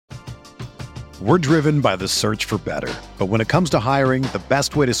We're driven by the search for better. But when it comes to hiring, the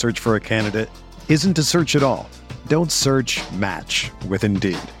best way to search for a candidate isn't to search at all. Don't search, match with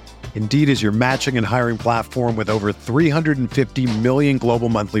Indeed. Indeed is your matching and hiring platform with over 350 million global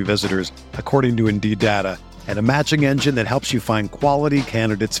monthly visitors, according to Indeed data, and a matching engine that helps you find quality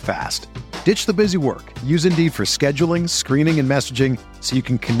candidates fast. Ditch the busy work. Use Indeed for scheduling, screening, and messaging so you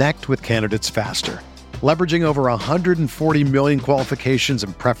can connect with candidates faster. Leveraging over 140 million qualifications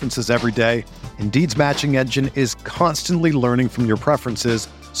and preferences every day, Indeed's matching engine is constantly learning from your preferences,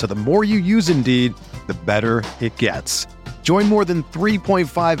 so the more you use Indeed, the better it gets. Join more than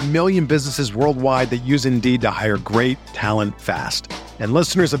 3.5 million businesses worldwide that use Indeed to hire great talent fast. And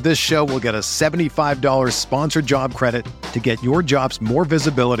listeners of this show will get a $75 sponsored job credit to get your jobs more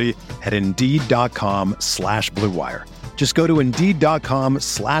visibility at Indeed.com/Blue Wire. Just go to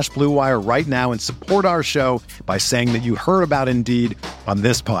Indeed.com/Blue Wire right now and support our show by saying that you heard about Indeed on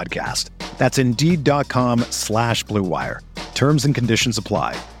this podcast. That's Indeed.com/Blue Wire. Terms and conditions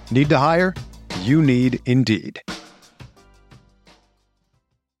apply. Need to hire? You need Indeed.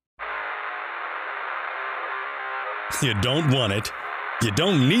 You don't want it, you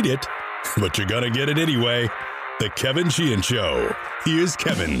don't need it, but you're going to get it anyway. The Kevin Sheehan Show. Here's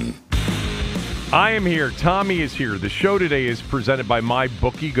Kevin. I am here. Tommy is here. The show today is presented by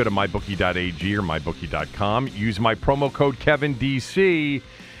MyBookie. Go to mybookie.ag or mybookie.com. Use my promo code KevinDC,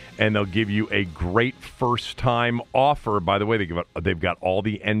 and they'll give you a great first-time offer. By the way, they've got all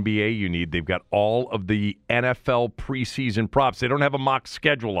the NBA you need. They've got all of the NFL preseason props. They don't have a mock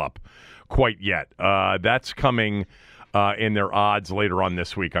schedule up quite yet. That's coming in their odds later on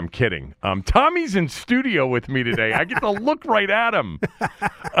this week. I'm kidding. Tommy's in studio with me today. I get to look right at him.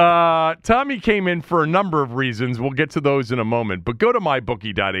 Tommy came in for a number of reasons. We'll get to those in a moment. But go to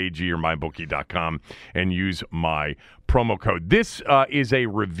mybookie.ag or mybookie.com and use my promo code. This is a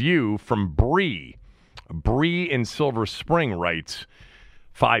review from Bree. Bree in Silver Spring writes,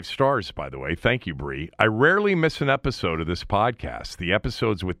 5 stars, by the way. Thank you, Bree. I rarely miss an episode of this podcast. The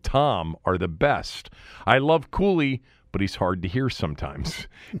episodes with Tom are the best. I love Cooley, but he's hard to hear sometimes.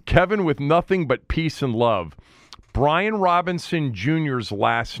 Kevin with nothing but peace and love. Brian Robinson Jr.'s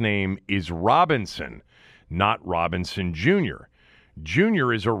last name is Robinson, not Robinson Jr.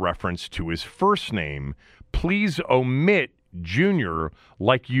 Jr. is a reference to his first name. Please omit Jr.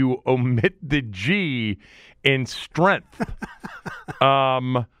 like you omit the G in strength.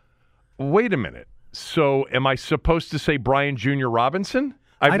 Wait a minute. So am I supposed to say Brian Jr. Robinson?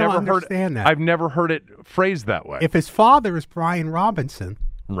 I don't understand that. I've never heard it phrased that way. If his father is Brian Robinson,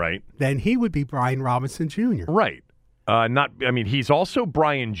 right, then he would be Brian Robinson Jr. Right. He's also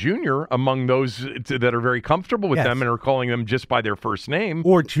Brian Jr. among those that are very comfortable with them and are calling them just by their first name.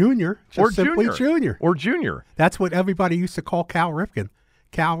 Or Junior. Or simply Junior. Or Junior. That's what everybody used to call Cal Ripken.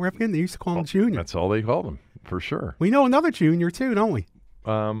 Cal Ripken, they used to call him Junior. That's all they called him, for sure. We know another Junior, too, don't we?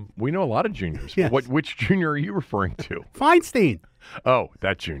 We know a lot of juniors. Yes. Which junior are you referring to? Feinstein. Oh,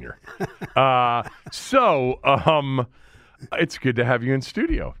 that junior. It's good to have you in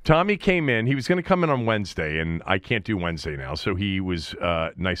studio. Tommy came in. He was going to come in on Wednesday, and I can't do Wednesday now, so he was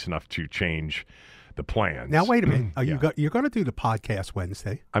nice enough to change the plans. Now, wait a minute. You're going to do the podcast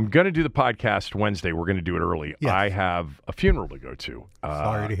Wednesday. I'm going to do the podcast Wednesday. We're going to do it early. Yes. I have a funeral to go to.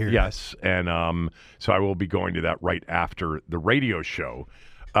 Sorry to hear that. Yes, and so I will be going to that right after the radio show.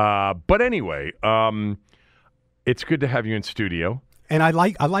 But anyway, it's good to have you in studio. And I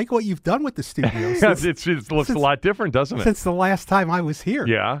like what you've done with the studio. It looks a lot different, doesn't it? Since the last time I was here.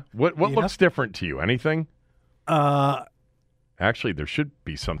 Yeah. What looks different to you? Anything? Actually, there should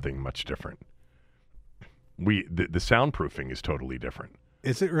be something much different. The soundproofing is totally different.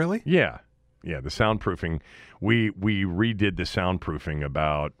 Is it really? Yeah. Yeah, the soundproofing. We redid the soundproofing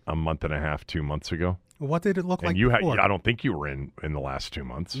about a month and a half, 2 months ago. What did it look like before? I don't think you were in the last 2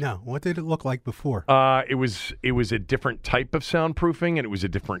 months. No. What did it look like before? It was a different type of soundproofing, and it was a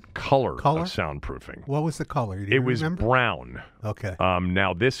different color? of soundproofing. What was the color? It was brown. Okay.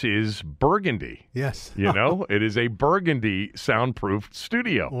 Now this is burgundy. Yes. It is a burgundy soundproof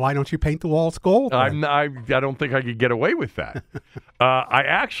studio. Why don't you paint the walls gold? I don't think I could get away with that. I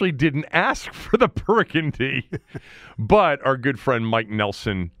actually didn't ask for the burgundy, but our good friend Mike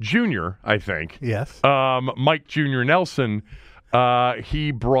Nelson Jr., I think. Yes. Mike Jr. Nelson,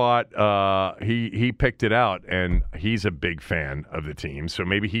 he brought, he picked it out, and he's a big fan of the team, so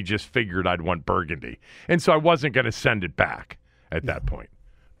maybe he just figured I'd want burgundy. And so I wasn't going to send it back at that point.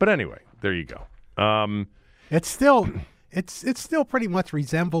 But anyway, there you go. It still pretty much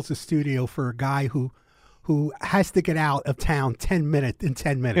resembles a studio for a guy who who has to get out of town in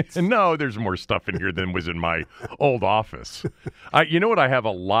 10 minutes. No, there's more stuff in here than was in my old office. You know what? I have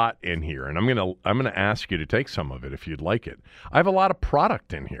a lot in here, and I'm gonna ask you to take some of it if you'd like it. I have a lot of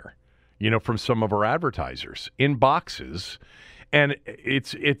product in here, from some of our advertisers in boxes, and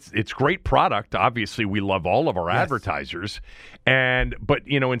it's great product. Obviously, we love all of our advertisers, but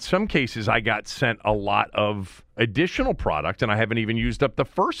in some cases, I got sent a lot of additional product, and I haven't even used up the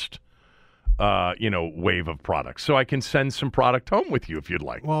first wave of products. So I can send some product home with you if you'd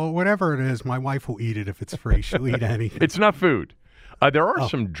like. Well, whatever it is, my wife will eat it if it's free. She'll eat anything. It's not food. There are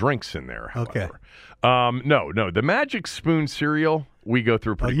some drinks in there, however. Okay. No. The Magic Spoon cereal, we go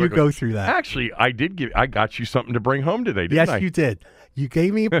through pretty quickly. You go through that. Actually, I got you something to bring home today, didn't I? Yes, you did. You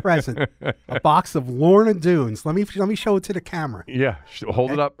gave me a present, a box of Lorna Doones. Let me show it to the camera. Yeah.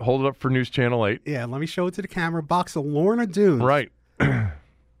 Hold it up for News Channel 8. Yeah, let me show it to the camera. A box of Lorna Doones. Right.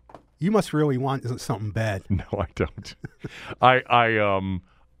 You must really want something bad. No, I don't. I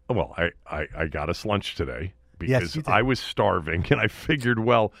got us lunch today because I was starving, and I figured,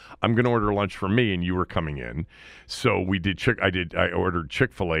 I'm going to order lunch for me, and you were coming in. So we did. I ordered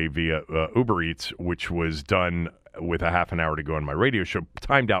Chick-fil-A via Uber Eats, which was done with a half an hour to go on my radio show,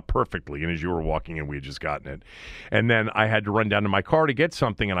 timed out perfectly. And as you were walking in, we had just gotten it. And then I had to run down to my car to get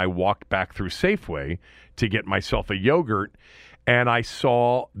something, and I walked back through Safeway to get myself a yogurt. And I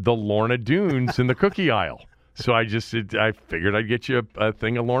saw the Lorna Doones in the cookie aisle. So I figured I'd get you a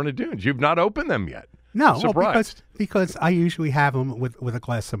thing of Lorna Doones. You've not opened them yet. No, surprised. Because I usually have them with a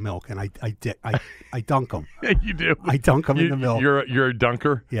glass of milk, and I dunk them. You do? I dunk them in the milk. You're a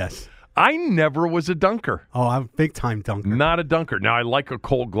dunker? Yes. I never was a dunker. Oh, I'm a big-time dunker. Not a dunker. Now, I like a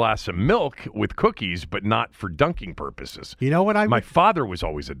cold glass of milk with cookies, but not for dunking purposes. You know what My father was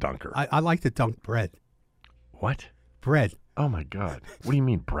always a dunker. I like to dunk bread. What? Bread. Oh, my God. What do you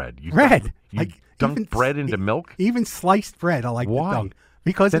mean bread? Bread. You dunk bread into milk? Even sliced bread I like to dunk.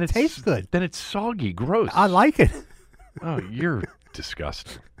 Because it tastes good. Then it's soggy, gross. I like it. Oh, you're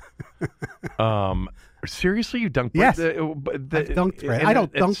disgusting. Seriously, you dunk bread? Yes. I've dunked bread. I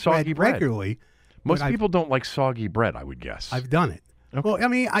don't dunk bread regularly. Most people don't like soggy bread, I would guess. I've done it. Okay. Well, I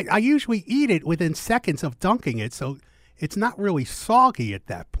mean, I usually eat it within seconds of dunking it, so it's not really soggy at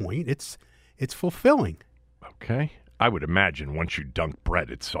that point. It's fulfilling. Okay. I would imagine once you dunk bread,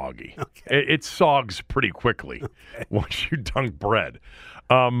 it's soggy. Okay. It sogs pretty quickly once you dunk bread.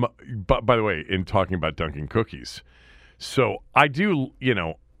 But by the way, in talking about dunking cookies, so I do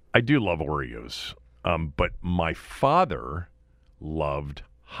love Oreos. But my father loved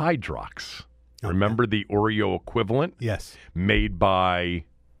Hydrox. Okay. Remember the Oreo equivalent? Yes. Made by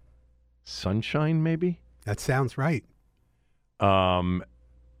Sunshine, maybe? That sounds right. But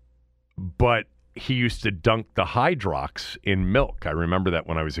he used to dunk the Hydrox in milk. I remember that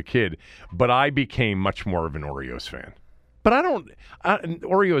when I was a kid. But I became much more of an Oreos fan. But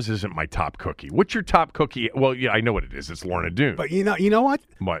Oreos isn't my top cookie. What's your top cookie? Well, yeah, I know what it is. It's Lorna Doone. But you know what?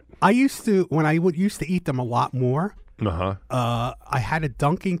 What? When I used to eat them a lot more, I had a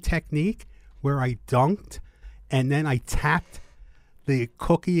dunking technique where I dunked and then I tapped the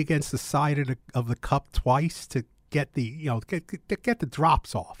cookie against the side of the cup twice to get the get the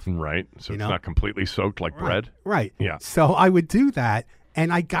drops off. Right. So it's not completely soaked like bread. Right. Yeah. So I would do that,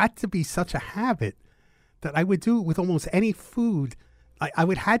 and I got to be such a habit that I would do it with almost any food. I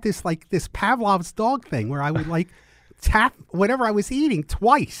would have this Pavlov's dog thing where I would tap whatever I was eating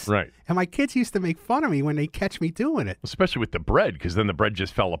twice. Right. And my kids used to make fun of me when they catch me doing it. Especially with the bread, because then the bread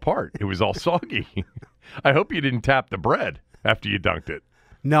just fell apart. It was all soggy. I hope you didn't tap the bread after you dunked it.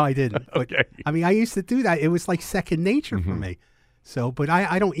 No, I didn't. Okay. But, I mean, I used to do that. It was like second nature for me. So, but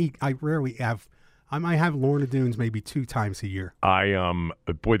I don't eat. I rarely have. I might have Lorna Doones maybe 2 times a year. There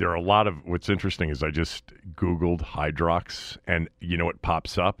are a lot of. What's interesting is I just Googled Hydrox, and you know what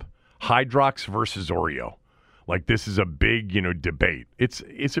pops up? Hydrox versus Oreo. Like, this is a big, debate. Is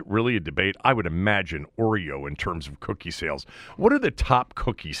it really a debate? I would imagine Oreo in terms of cookie sales. What are the top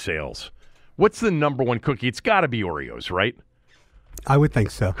cookie sales? What's the number one cookie? It's got to be Oreos, right? I would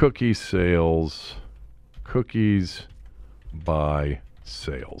think so. Cookie sales, cookies by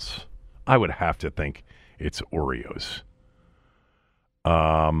sales. I would have to think it's Oreos.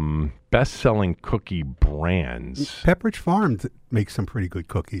 Best-selling cookie brands. Pepperidge Farm makes some pretty good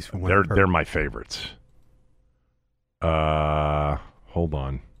cookies. From what They're my favorites. Hold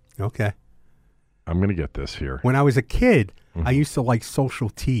on. Okay. I'm going to get this here. When I was a kid, I used to like Social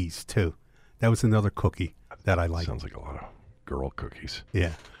Teas, too. That was another cookie that I liked. Sounds like a lot of girl cookies.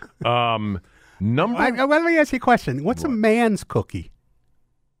 Yeah. Let me ask you a question. What's a man's cookie?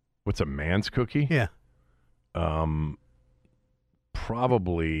 What's a man's cookie? Yeah.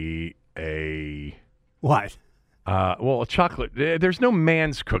 Probably a What? Well, a chocolate. There's no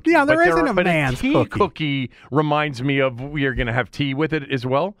man's cookie. Yeah, there isn't a but man's a tea cookie reminds me of we are going to have tea with it as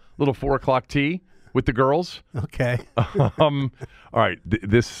well. Little 4:00 tea with the girls. Okay. All right.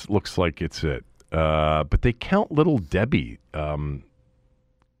 This looks like it's it. But they count Little Debbie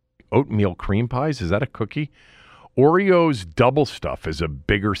oatmeal cream pies. Is that a cookie? Oreos double stuff is a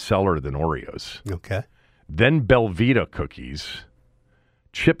bigger seller than Oreos. Okay. Then Belvita cookies.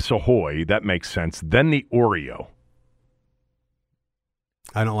 Chips Ahoy, that makes sense. Then the Oreo.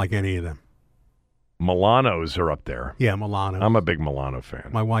 I don't like any of them. Milanos are up there. Yeah, Milano. I'm a big Milano fan.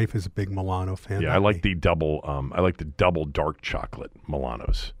 My wife is a big Milano fan. Yeah, I like the double. I like the double dark chocolate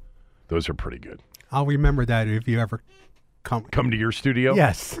Milanos. Those are pretty good. I'll remember that if you ever come to your studio.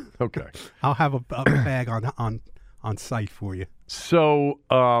 Yes. Okay. I'll have a bag on site for you. So,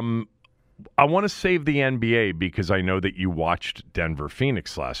 I want to save the NBA because I know that you watched Denver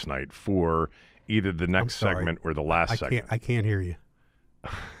Phoenix last night for either the next segment or the last segment. I can't hear you.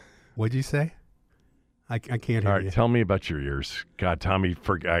 What'd you say? I can't hear you. All right, tell me about your ears. God, Tommy,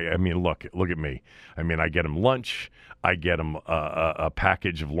 I mean, look at me. I mean, I get him lunch. I get him a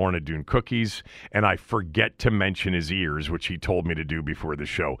package of Lorna Doone cookies, and I forget to mention his ears, which he told me to do before the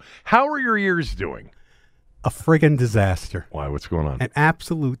show. How are your ears doing? A friggin' disaster. Why? What's going on? An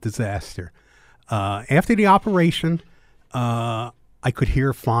absolute disaster. After the operation, I could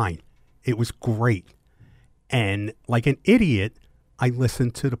hear fine. It was great. And like an idiot, I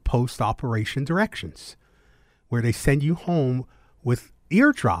listened to the post-operation directions where they send you home with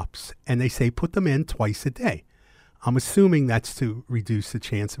eardrops and they say put them in twice a day. I'm assuming that's to reduce the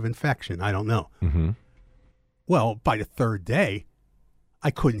chance of infection. I don't know. Mm-hmm. Well, by the third day, I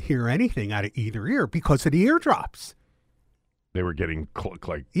couldn't hear anything out of either ear because of the eardrops. They were getting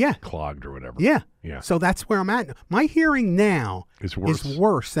clogged or whatever. Yeah. Yeah. So that's where I'm at. My hearing now is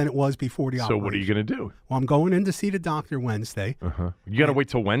worse than it was before the operation. So what are you going to do? Well, I'm going in to see the doctor Wednesday. Uh-huh. You got to wait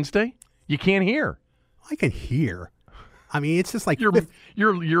till Wednesday? You can't hear. I can hear. I mean, it's just like you're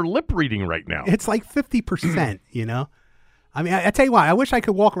lip reading right now. It's like 50%, you know? I mean, I tell you what, I wish I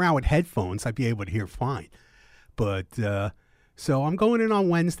could walk around with headphones. I'd be able to hear fine. But so I'm going in on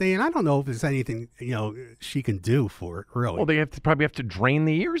Wednesday, and I don't know if there's anything, she can do for it, really. Well, they probably have to drain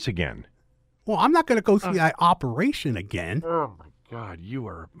the ears again. Well, I'm not going to go through that operation again. Oh, my God, you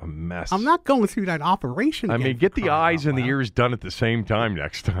are a mess. I'm not going through that operation again. I mean, get the eyes and the ears done at the same time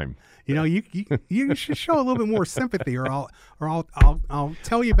next time. You should show a little bit more sympathy, or I'll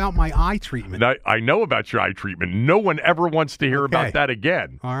tell you about my eye treatment. I know about your eye treatment. No one ever wants to hear about that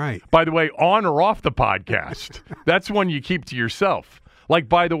again. All right. By the way, on or off the podcast, that's one you keep to yourself. Like,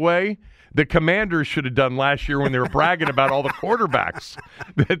 by the way, the Commanders should have done last year when they were bragging about all the quarterbacks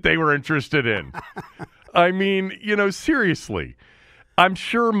that they were interested in. I mean, seriously. I'm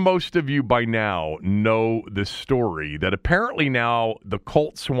sure most of you by now know the story that apparently now the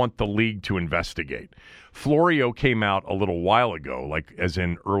Colts want the league to investigate. Florio came out a little while ago, like as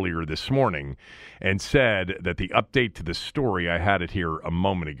in earlier this morning, and said that the update to the story, I had it here a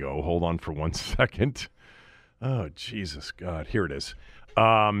moment ago. Hold on for 1 second. Oh, Jesus God. Here it is.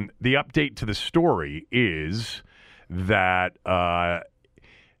 The update to the story is that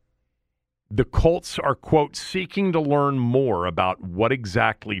the Colts are, quote, seeking to learn more about what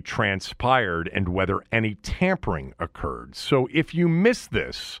exactly transpired and whether any tampering occurred. So if you missed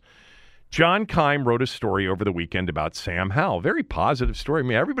this, John Keim wrote a story over the weekend about Sam Howell. Very positive story. I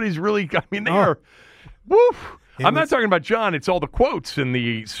mean, everybody's really, they are, woof. I'm not talking about John. It's all the quotes and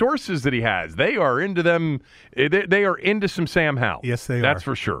the sources that he has. They are into them. They are into some Sam Howell. Yes, they are. That's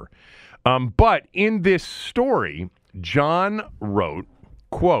for sure. But in this story, John wrote,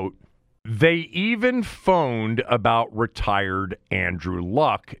 quote, they even phoned about retired Andrew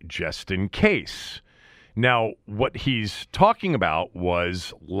Luck just in case. Now, what he's talking about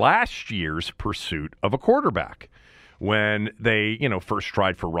was last year's pursuit of a quarterback when they, first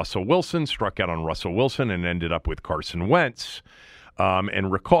tried for Russell Wilson, struck out on Russell Wilson, and ended up with Carson Wentz.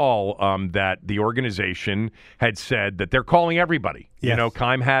 And recall that the organization had said that they're calling everybody. Yes.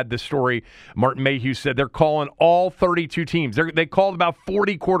 Keim had the story. Martin Mayhew said they're calling all 32 teams. They called about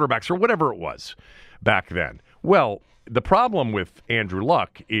 40 quarterbacks or whatever it was back then. Well, the problem with Andrew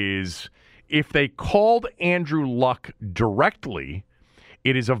Luck is if they called Andrew Luck directly,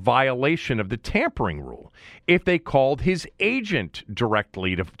 it is a violation of the tampering rule. If they called his agent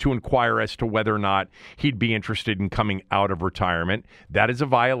directly to inquire as to whether or not he'd be interested in coming out of retirement, that is a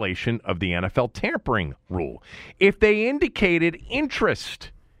violation of the NFL tampering rule. If they indicated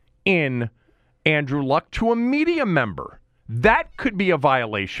interest in Andrew Luck to a media member, that could be a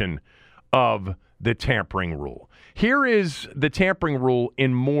violation of the tampering rule. Here is the tampering rule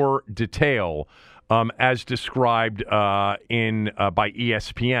in more detail as described by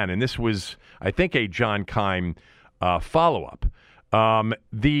ESPN. And this was, I think, a John Keim follow-up.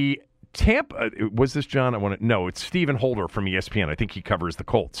 The Tampa, was this John? No, it's Stephen Holder from ESPN. I think he covers the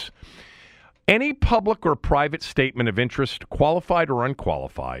Colts. Any public or private statement of interest, qualified or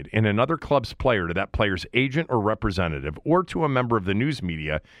unqualified, in another club's player to that player's agent or representative or to a member of the news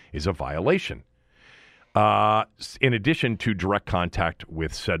media is a violation, in addition to direct contact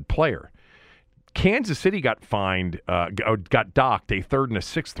with said player. Kansas City got docked a third and a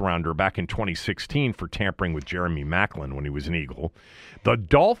sixth rounder back in 2016 for tampering with Jeremy Maclin when he was an Eagle. The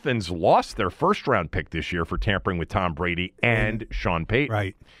Dolphins lost their first round pick this year for tampering with Tom Brady and Sean Payton.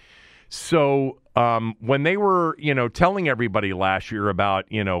 Right. So when they were, telling everybody last year about,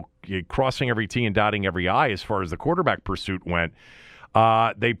 crossing every T and dotting every I as far as the quarterback pursuit went,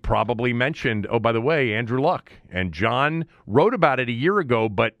 they probably mentioned, oh, by the way, Andrew Luck. And John wrote about it a year ago,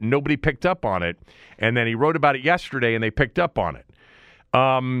 but nobody picked up on it. And then he wrote about it yesterday, and they picked up on it.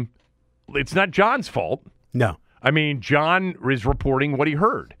 It's not John's fault. No. I mean, John is reporting what he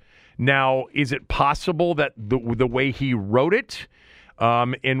heard. Now, is it possible that the way he wrote it,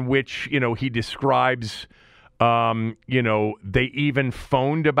 in which, he describes, they even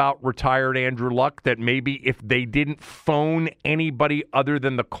phoned about retired Andrew Luck, that maybe if they didn't phone anybody other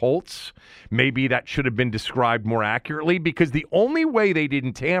than the Colts, maybe that should have been described more accurately, because the only way they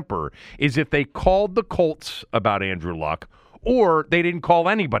didn't tamper is if they called the Colts about Andrew Luck or they didn't call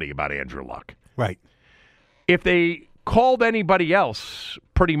anybody about Andrew Luck. Right. If they called anybody else,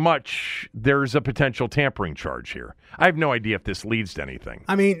 pretty much there's a potential tampering charge here. I have no idea if this leads to anything.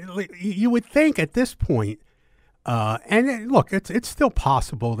 I mean, you would think at this point, and look, it's still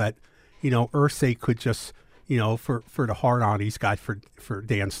possible that, Irsay could just, for the hard on he's got for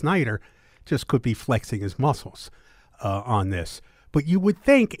Dan Snyder, just could be flexing his muscles on this. But you would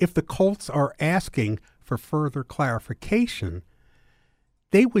think if the Colts are asking for further clarification,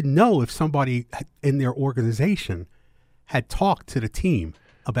 they would know if somebody in their organization had talked to the team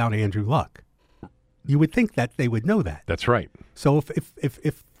about Andrew Luck. You would think that they would know that. That's right. So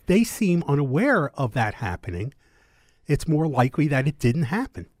if they seem unaware of that happening, it's more likely that it didn't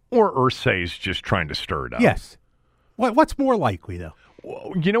happen. Or Irsay's just trying to stir it up. Yes. What's more likely, though?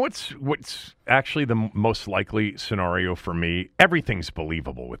 Well, you know what's actually the most likely scenario for me? Everything's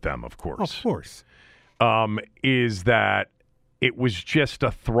believable with them, of course. Of course. Is that it was just a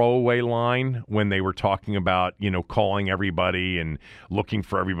throwaway line when they were talking about, calling everybody and looking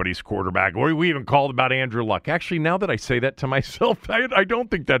for everybody's quarterback. Or we even called about Andrew Luck. Actually, now that I say that to myself, I don't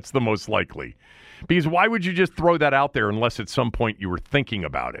think that's the most likely. Because why would you just throw that out there unless at some point you were thinking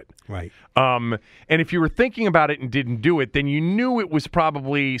about it? Right. And if you were thinking about it and didn't do it, then you knew it was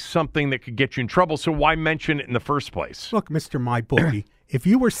probably something that could get you in trouble. So why mention it in the first place? Look, Mr. MyBookie, if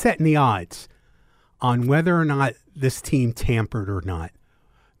you were setting the odds on whether or not this team tampered or not,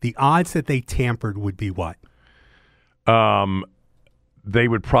 the odds that they tampered would be what? They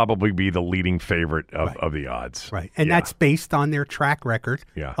would probably be the leading favorite of the odds. Right. And that's based on their track record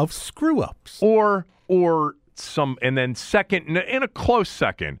of screw-ups. Or some, and then second, in a close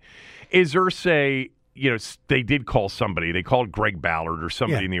second, is Irsay, they did call somebody. They called Greg Ballard or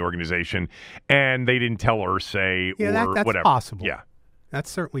somebody in the organization, and they didn't tell Irsay or that's whatever. Possible. Yeah.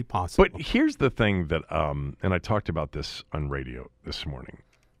 That's certainly possible. But here's the thing that, and I talked about this on radio this morning.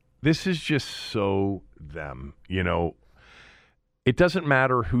 This is just so them, It doesn't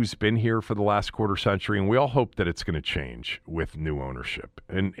matter who's been here for the last quarter century, and we all hope that it's going to change with new ownership,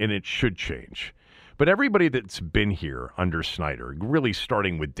 and it should change. But everybody that's been here under Snyder, really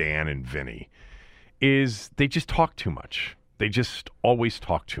starting with Dan and Vinny, they just talk too much. They just always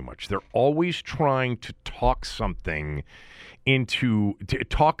talk too much. They're always trying to talk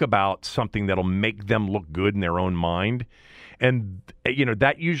talk about something that'll make them look good in their own mind. And,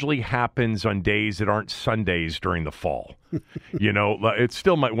 that usually happens on days that aren't Sundays during the fall. It's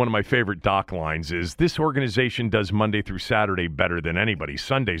still one of my favorite doc lines is, this organization does Monday through Saturday better than anybody.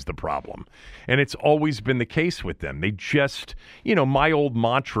 Sunday's the problem. And it's always been the case with them. They just, my old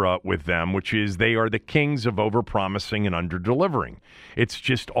mantra with them, which is they are the kings of overpromising and underdelivering. It's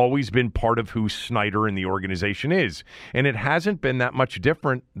just always been part of who Snyder and the organization is. And it hasn't been that much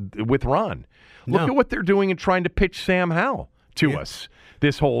different with Ron. Look at what they're doing and trying to pitch Sam Howell to us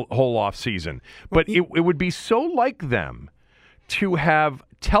this whole off season. But it would be so like them to have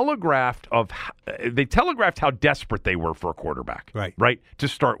telegraphed how desperate they were for a quarterback. Right? To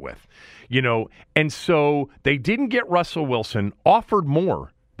start with. And so they didn't get Russell Wilson, offered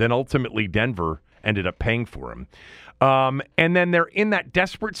more than ultimately Denver ended up paying for him. And then they're in that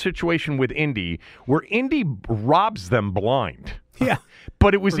desperate situation with Indy where Indy robs them blind. Yeah.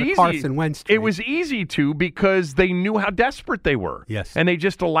 But it was For the easy. Carson Wentz trade. It was easy to because they knew how desperate they were. Yes. And they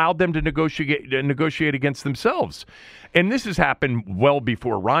just allowed them to negotiate against themselves. And this has happened well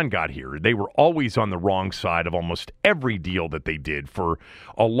before Ron got here. They were always on the wrong side of almost every deal that they did for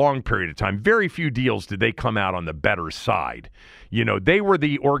a long period of time. Very few deals did they come out on the better side. You know, they were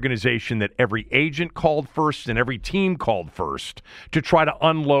the organization that every agent called first and every team called first to try to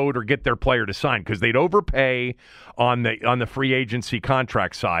unload or get their player to sign because they'd overpay on the free agency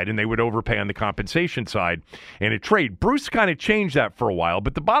contract side and they would overpay on the compensation side in a trade. Bruce kind of changed that for a while,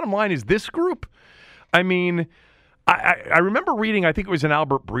 but the bottom line is this group, I mean, I remember reading, I think it was an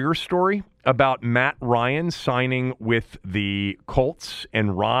Albert Breer story about Matt Ryan signing with the Colts,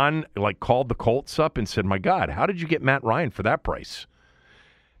 and Ron called the Colts up and said, "My God, how did you get Matt Ryan for that price?"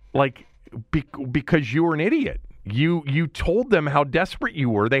 Because you were an idiot. You told them how desperate you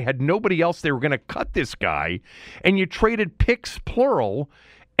were. They had nobody else. They were going to cut this guy, and you traded picks, plural,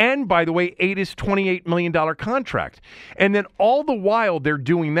 and, by the way, ate his $28 million contract. And then all the while they're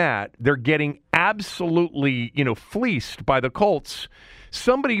doing that, they're getting absolutely, fleeced by the Colts.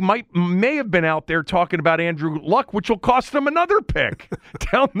 Somebody may have been out there talking about Andrew Luck, which will cost them another pick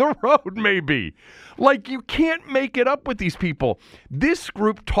down the road, maybe. You can't make it up with these people. This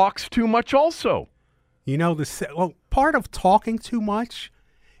group talks too much also. Part of talking too much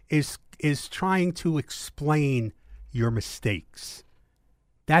is trying to explain your mistakes.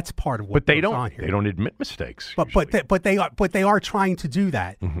 That's part of what goes on here. They don't admit mistakes. But they are trying to do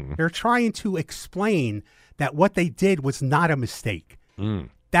that. Mm-hmm. They're trying to explain that what they did was not a mistake. Mm.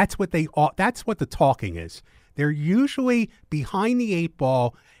 That's what the talking is. They're usually behind the eight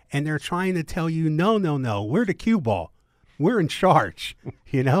ball, and they're trying to tell you, no, we're the cue ball, we're in charge.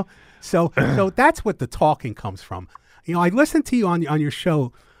 So that's what the talking comes from. I listened to you on your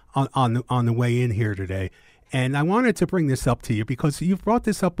show on the way in here today. And I wanted to bring this up to you because you've brought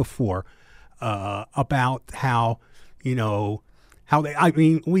this up before about how, we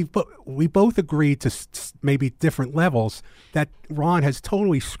both agreed to maybe different levels that Ron has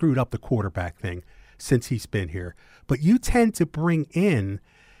totally screwed up the quarterback thing since he's been here. But you tend to bring in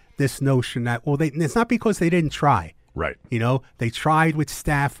this notion that, it's not because they didn't try. Right. They tried with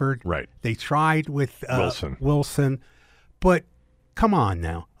Stafford. Right. They tried with Wilson. But come on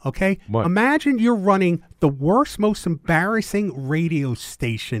now. Okay? What? Imagine you're running the worst, most embarrassing radio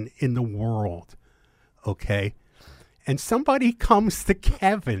station in the world. Okay? And somebody comes to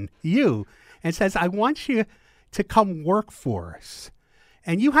Kevin, you, and says, I want you to come work for us.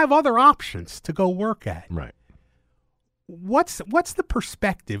 And you have other options to go work at. Right. What's the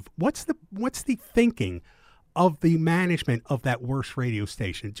perspective? What's the thinking of the management of that worst radio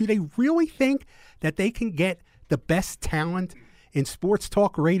station? Do they really think that they can get the best talent in sports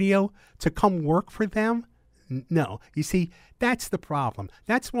talk radio to come work for them? No. You see, that's the problem.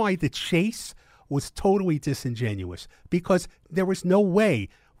 That's why the chase was totally disingenuous, because there was no way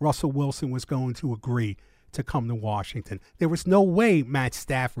Russell Wilson was going to agree to come to Washington. There was no way Matt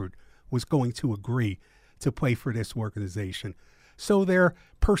Stafford was going to agree to play for this organization. So their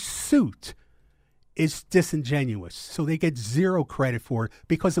pursuit is disingenuous. So they get zero credit for it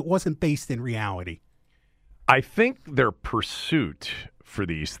because it wasn't based in reality. I think their pursuit for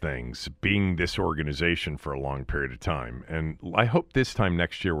these things, being this organization for a long period of time, and I hope this time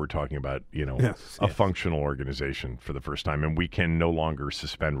next year we're talking about, a functional organization for the first time, and we can no longer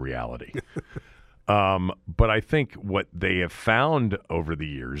suspend reality. But I think what they have found over the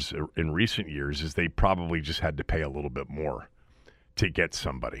years, in recent years, is they probably just had to pay a little bit more to get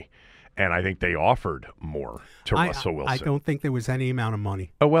somebody. And I think they offered more to Russell Wilson. I don't think there was any amount of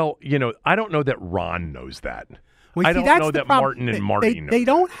money. Oh, well, I don't know that Ron knows that. Well, I don't know that Martin and Marty know They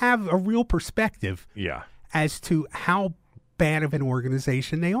don't have a real perspective as to how bad of an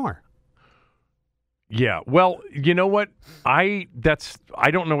organization they are. Yeah. Well, you know what? I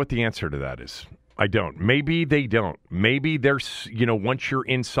don't know what the answer to that is. I don't. Maybe they don't. Maybe there's, once you're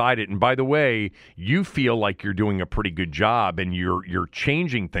inside it, and by the way, you feel like you're doing a pretty good job and you're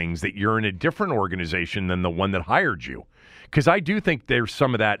changing things, that you're in a different organization than the one that hired you. Because I do think there's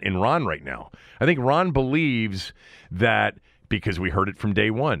some of that in Ron right now. I think Ron believes that, because we heard it from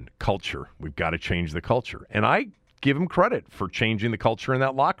day one, culture. We've got to change the culture. And I give him credit for changing the culture in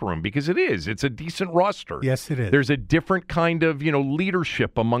that locker room, because it's a decent roster. Yes, it is. There's a different kind of,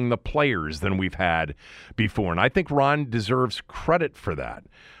 leadership among the players than we've had before. And I think Ron deserves credit for that.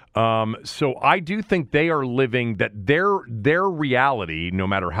 So I do think they are living that their reality, no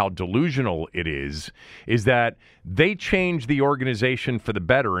matter how delusional it is that they change the organization for the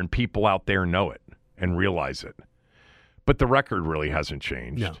better, and people out there know it and realize it. But the record really hasn't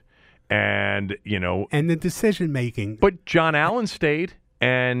changed. No. And, And the decision making. But John Allen stayed,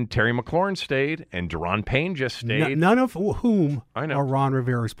 and Terry McLaurin stayed, and Deron Payne just stayed. None of whom I know. are Ron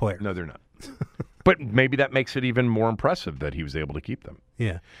Rivera's players. No, they're not. But maybe that makes it even more impressive that he was able to keep them.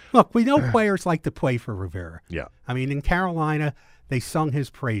 Yeah. Look, we know players like to play for Rivera. Yeah. I mean, in Carolina, they sung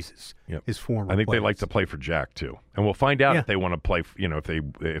his praises, his former I think players. they like to play for Jack, too. And we'll find out if they want to play,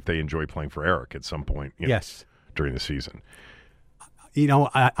 if they enjoy playing for Eric at some point yes. during the season.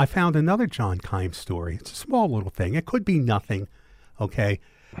 I found another John Keim story. It's a small little thing. It could be nothing, okay?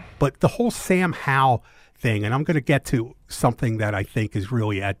 But the whole Sam Howell thing, and I'm going to get to something that I think is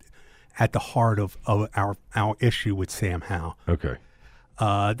really at the heart of our issue with Sam Howell. Okay.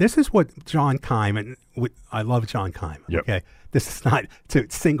 This is what John Keim, and I love John Keim, Yep. okay? This is not to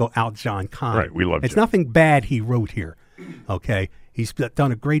single out John Keim. Right, we love It's John. nothing bad he wrote here, okay? He's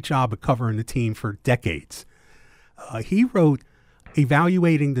done a great job of covering the team for decades. He wrote,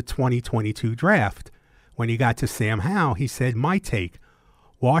 evaluating the 2022 draft. When he got to Sam Howell, he said, my take,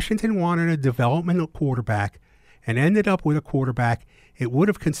 Washington wanted a developmental quarterback and ended up with a quarterback it would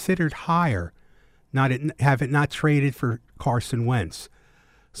have considered higher, have it not traded for Carson Wentz.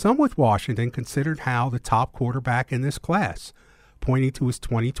 Some with Washington considered Howell the top quarterback in this class, pointing to his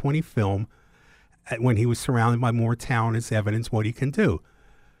 2020 film when he was surrounded by more talent as evidence what he can do.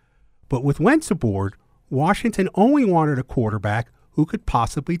 But with Wentz aboard, Washington only wanted a quarterback who could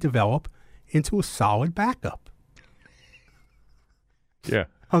possibly develop into a solid backup. Yeah.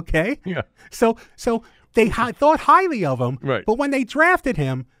 Okay? Yeah. So they thought highly of him, right. But when they drafted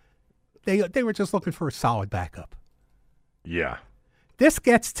him, they were just looking for a solid backup. Yeah. This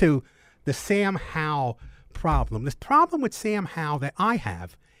gets to the Sam Howell problem. The problem with Sam Howell that I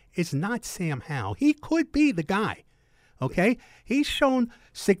have is not Sam Howell. He could be the guy, okay? He's shown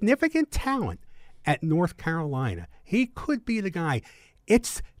significant talent at North Carolina. He could be the guy.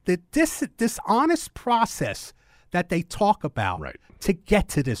 It's the dishonest process that they talk about to get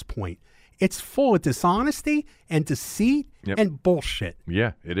to this point. It's full of dishonesty and deceit and bullshit.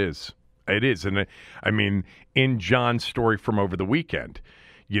 Yeah, it is. It is. And I mean, in John's story from over the weekend,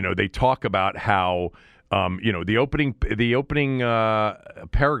 they talk about how, the opening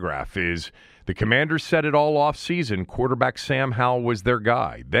paragraph is, the Commanders said it all off-season. Quarterback Sam Howell was their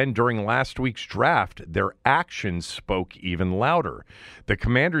guy. Then during last week's draft, their actions spoke even louder. The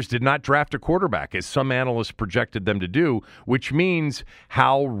Commanders did not draft a quarterback, as some analysts projected them to do, which means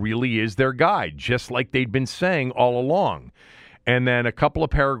Howell really is their guy, just like they'd been saying all along. And then a couple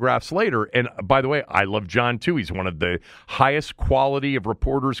of paragraphs later, and by the way, I love John too. He's one of the highest quality of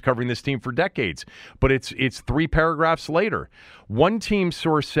reporters covering this team for decades. But it's 3 paragraphs later. One team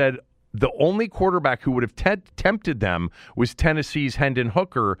source said, the only quarterback who would have tempted them was Tennessee's Hendon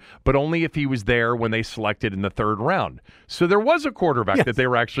Hooker, but only if he was there when they selected in the 3rd round. So there was a quarterback that they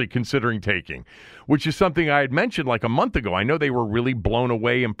were actually considering taking, which is something I had mentioned like a month ago. I know they were really blown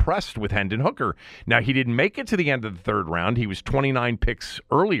away, impressed with Hendon Hooker. Now, he didn't make it to the end of the 3rd round. He was 29 picks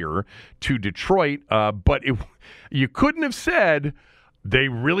earlier to Detroit, but you couldn't have said they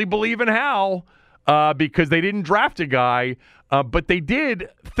really believe in Howell because they didn't draft a guy. But they did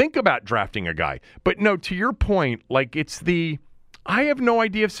think about drafting a guy. But no, to your point, I have no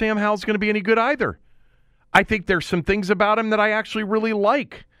idea if Sam Howell's going to be any good either. I think there's some things about him that I actually really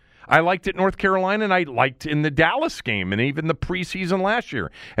like. I liked at North Carolina, and I liked in the Dallas game, and even the preseason last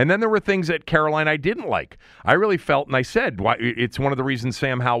year. And then there were things at Carolina I didn't like. I really felt, and I said, it's one of the reasons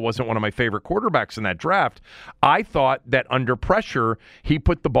Sam Howell wasn't one of my favorite quarterbacks in that draft. I thought that under pressure, he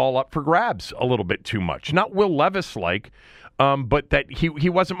put the ball up for grabs a little bit too much. Not Will Levis-like, but that he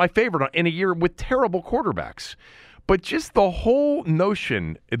wasn't my favorite in a year with terrible quarterbacks. But just the whole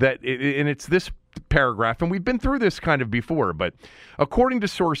notion that, and it's this paragraph, and we've been through this kind of before, but according to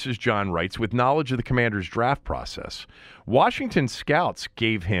sources, John writes, with knowledge of the Commanders' draft process, Washington scouts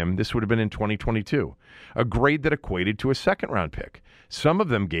gave him, this would have been in 2022, a grade that equated to a 2nd-round pick. Some of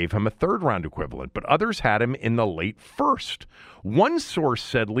them gave him a 3rd-round equivalent, but others had him in the late 1st. One source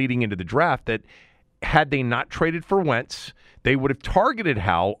said leading into the draft that had they not traded for Wentz, they would have targeted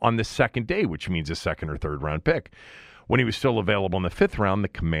Howell on the 2nd day, which means a 2nd or 3rd-round pick. When he was still available in the 5th round, the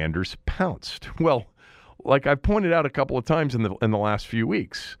Commanders pounced. Well, like I've pointed out a couple of times in the last few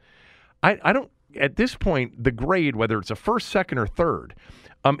weeks, I don't, at this point, the grade, whether it's a 1st, 2nd, or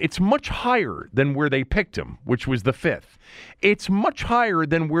 3rd, it's much higher than where they picked him, which was the 5th. It's much higher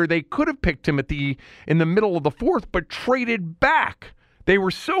than where they could have picked him in the middle of the 4th, but traded back. They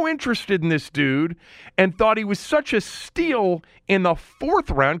were so interested in this dude and thought he was such a steal in the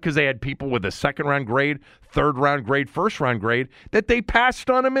 4th round because they had people with a 2nd-round grade, 3rd-round grade, 1st-round grade, that they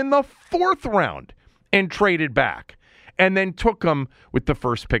passed on him in the 4th round and traded back. and then took him with the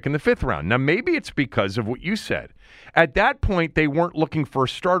first pick in the 5th round. Now, maybe it's because of what you said. At that point, they weren't looking for a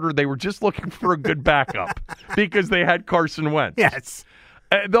starter. They were just looking for a good backup because they had Carson Wentz. Yes.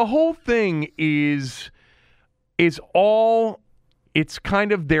 The whole thing is all, it's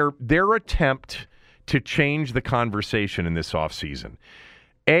kind of their attempt to change the conversation in this offseason.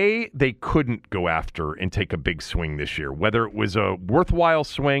 They couldn't go after and take a big swing this year, whether it was a worthwhile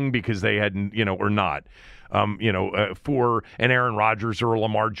swing because they hadn't, or not, for an Aaron Rodgers or a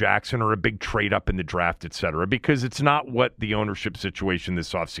Lamar Jackson or a big trade up in the draft, et cetera, because it's not what the ownership situation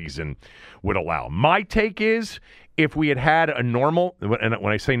this offseason would allow. My take is if we had a normal, and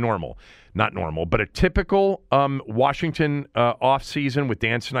when I say normal, not normal, but a typical Washington offseason with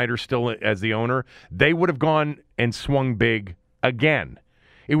Dan Snyder still as the owner, they would have gone and swung big again.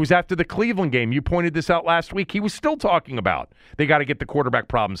 It was after the Cleveland game. You pointed this out last week. He was still talking about they got to get the quarterback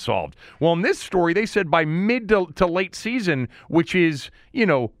problem solved. Well, in this story, they said by mid to late season, which is,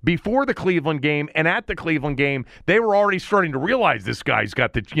 before the Cleveland game and at the Cleveland game, they were already starting to realize this guy's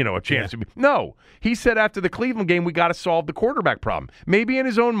got the, a chance to be. No, he said after the Cleveland game, we got to solve the quarterback problem. Maybe in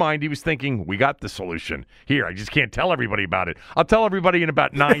his own mind, he was thinking, we got the solution. Here, I just can't tell everybody about it. I'll tell everybody in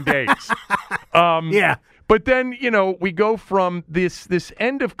about 9 days. Yeah. But then, we go from this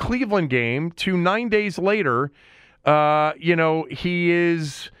end of Cleveland game to 9 days later, he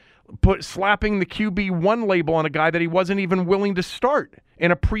is slapping the QB1 label on a guy that he wasn't even willing to start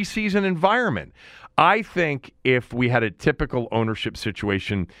in a preseason environment. I think if we had a typical ownership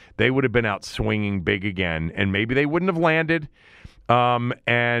situation, they would have been out swinging big again, and maybe they wouldn't have landed,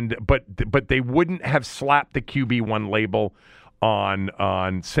 but they wouldn't have slapped the QB1 label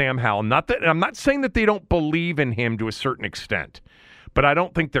on Sam Howell. Not that I'm not saying that they don't believe in him to a certain extent, but I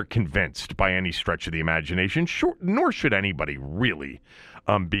don't think they're convinced by any stretch of the imagination. Sure, nor should anybody really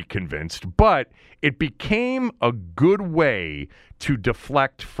be convinced. But it became a good way to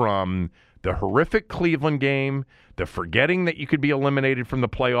deflect from the horrific Cleveland game, the forgetting that you could be eliminated from the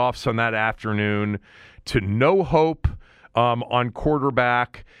playoffs on that afternoon, to no hope on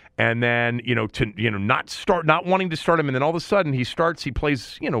quarterback. And then, not wanting to start him. And then all of a sudden he starts, he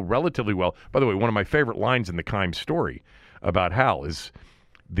plays, relatively well. By the way, one of my favorite lines in the Keim story about Hal is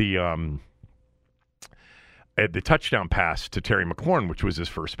the touchdown pass to Terry McLaurin, which was his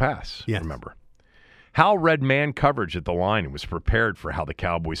first pass, yes. Remember. Hal read man coverage at the line and was prepared for how the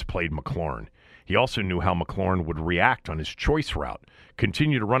Cowboys played McLaurin. He also knew how McLaurin would react on his choice route,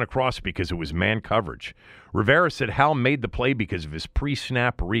 continue to run across because it was man coverage. Rivera said Hal made the play because of his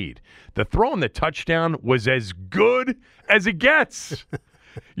pre-snap read. The throw and the touchdown was as good as it gets.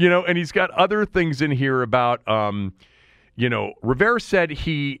 And he's got other things in here about, Rivera said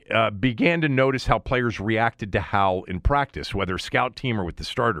he began to notice how players reacted to Hal in practice, whether scout team or with the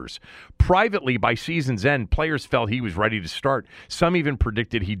starters. Privately, by season's end, players felt he was ready to start. Some even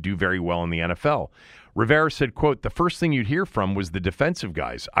predicted he'd do very well in the NFL. Rivera said, quote, the first thing you'd hear from was the defensive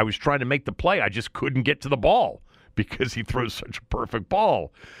guys. I was trying to make the play. I just couldn't get to the ball because he throws such a perfect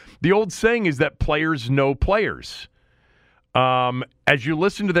ball. The old saying is that players know players. As you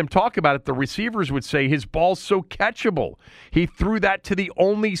listen to them talk about it, the receivers would say his ball's so catchable. He threw that to the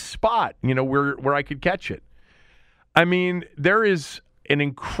only spot, where I could catch it. I mean, there is an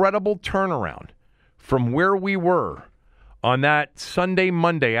incredible turnaround from where we were on that Sunday,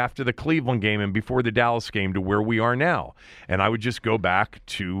 Monday after the Cleveland game and before the Dallas game to where we are now. And I would just go back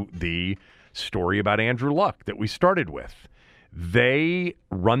to the story about Andrew Luck that we started with. They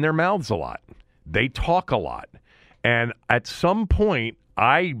run their mouths a lot. They talk a lot. And at some point,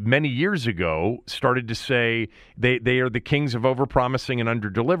 I, many years ago, started to say they are the kings of overpromising and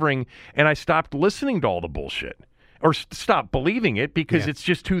underdelivering, and I stopped listening to all the bullshit. Or stop believing it because it's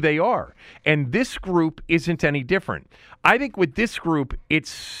just who they are. And this group isn't any different. I think with this group, it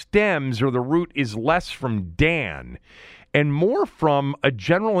stems, or the root is less from Dan and more from a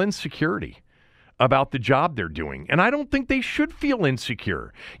general insecurity about the job they're doing. And I don't think they should feel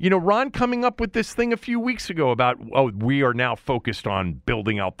insecure. Ron coming up with this thing a few weeks ago about, we are now focused on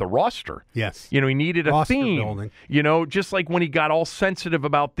building out the roster. Yes. He needed a roster theme. Building. Just like when he got all sensitive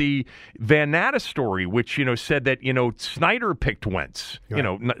about the Van Natta story, which, said that, Snyder picked Wentz,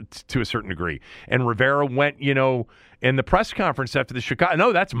 right. To a certain degree. And Rivera went, in the press conference after the Chicago,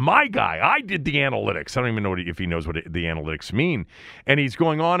 no, that's my guy. I did the analytics. I don't even know if he knows what the analytics mean. And he's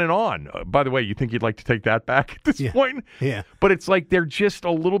going on and on. By the way, you think you'd like to take that back at this point? Yeah. But it's like they're just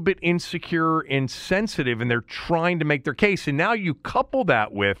a little bit insecure and sensitive, and they're trying to make their case. And now you couple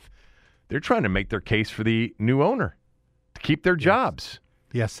that with they're trying to make their case for the new owner to keep their jobs.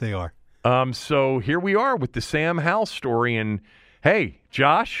 Yes, they are. So here we are with the Sam Howell story, and hey,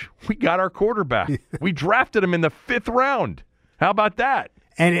 Josh, we got our quarterback. We drafted him in the 5th round. How about that?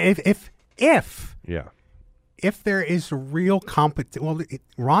 And if Yeah. If there is a real competition, well,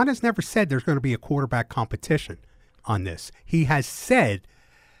 Ron has never said there's going to be a quarterback competition on this. He has said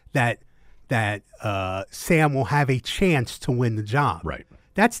that Sam will have a chance to win the job. Right.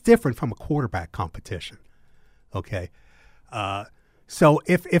 That's different from a quarterback competition. Okay. So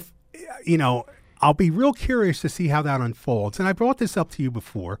if I'll be real curious to see how that unfolds. And I brought this up to you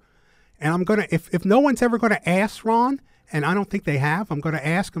before, and I'm gonna if no one's ever going to ask Ron, and I don't think they have, I'm going to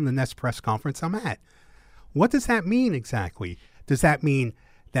ask him the next press conference I'm at. What does that mean exactly? Does that mean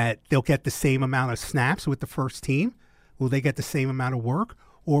that they'll get the same amount of snaps with the first team? Will they get the same amount of work,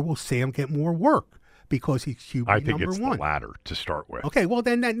 or will Sam get more work because he's QB number one? I think it's the latter to start with. Okay, well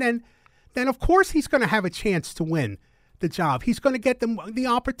then of course he's going to have a chance to win the job. He's going to get the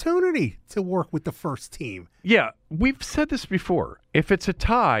opportunity to work with the first team. Yeah, we've said this before. If it's a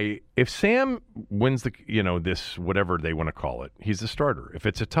tie, if Sam wins this whatever they want to call it, he's the starter. If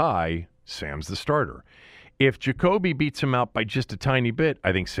it's a tie, Sam's the starter. If Jacoby beats him out by just a tiny bit,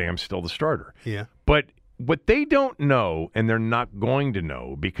 I think Sam's still the starter. Yeah. But what they don't know, and they're not going to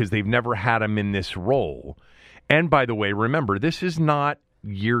know because they've never had him in this role. And by the way, remember, this is not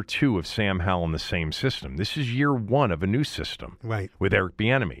year 2 of Sam Howell in the same system. This is year 1 of a new system, right, with Eric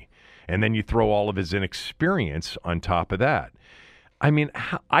Bieniemy. And then you throw all of his inexperience on top of that. I mean,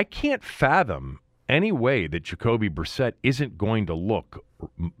 I can't fathom any way that Jacoby Brissett isn't going to look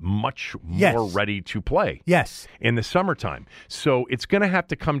much more ready to play in the summertime. So it's going to have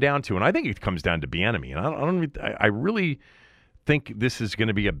to come down to, and I think it comes down to Bieniemy. And I really think this is going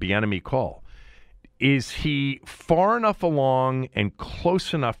to be a Bieniemy call. Is he far enough along and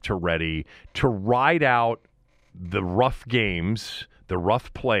close enough to ready to ride out the rough games, the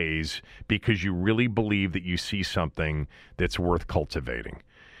rough plays, because you really believe that you see something that's worth cultivating?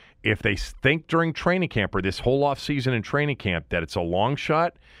 If they think during training camp or this whole offseason in training camp that it's a long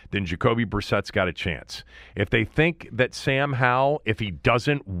shot, then Jacoby Brissett's got a chance. If they think that Sam Howell, if he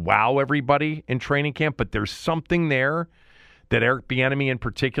doesn't wow everybody in training camp, but there's something there that Eric Bieniemy in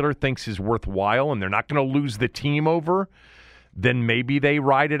particular thinks is worthwhile and they're not going to lose the team over, then maybe they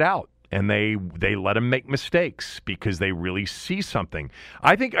ride it out. And they let him make mistakes because they really see something.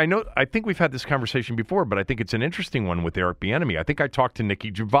 I think we've had this conversation before, but I think it's an interesting one with Eric Bieniemy. I think I talked to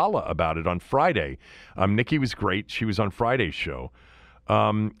Nikki Javala about it on Friday. Nikki was great. She was on Friday's show.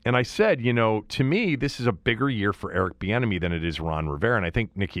 And I said, to me, this is a bigger year for Eric Bieniemy than it is Ron Rivera. And I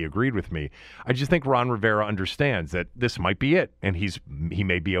think Nikki agreed with me. I just think Ron Rivera understands that this might be it. And he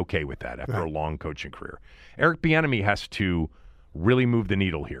may be okay with that after a long coaching career. Eric Bieniemy has to really move the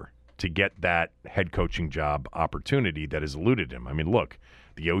needle here to get that head coaching job opportunity that has eluded him. I mean, look,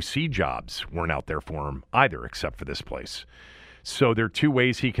 the OC jobs weren't out there for him either, except for this place. So there are 2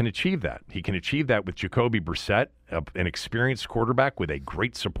 ways he can achieve that. He can achieve that with Jacoby Brissett, an experienced quarterback with a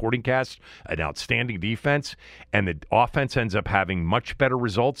great supporting cast, an outstanding defense, and the offense ends up having much better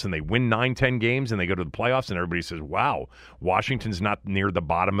results, and they win 9-10 games, and they go to the playoffs, and everybody says, wow, Washington's not near the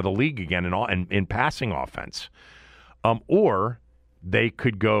bottom of the league again in passing offense. Or they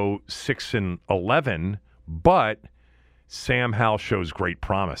could go 6-11, but Sam Howell shows great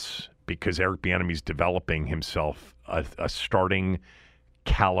promise because Eric Bieniemy's developing himself a starting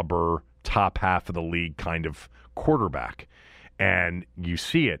caliber, top half of the league kind of quarterback. And you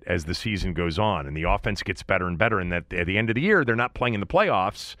see it as the season goes on, and the offense gets better and better. And that at the end of the year, they're not playing in the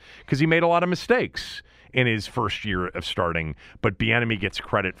playoffs because he made a lot of mistakes in his first year of starting. But Bieniemy gets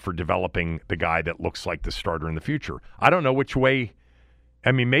credit for developing the guy that looks like the starter in the future. I don't know which way.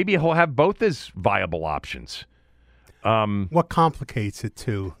 I mean, maybe he'll have both as viable options. What complicates it,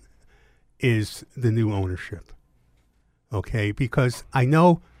 too, is the new ownership. Okay? Because I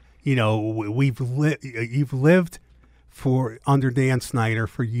know, you've lived under Dan Snyder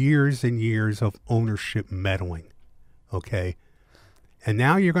for years and years of ownership meddling. Okay? And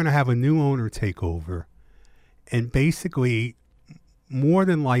now you're going to have a new owner take over and basically, more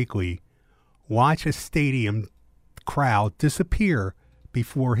than likely, watch a stadium crowd disappear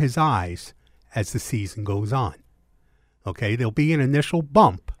before his eyes as the season goes on. Okay, there'll be an initial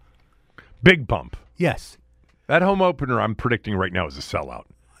bump. Big bump. Yes. That home opener I'm predicting right now is a sellout.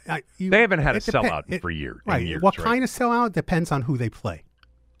 They haven't had a sellout for years. Right. What kind of sellout depends on who they play.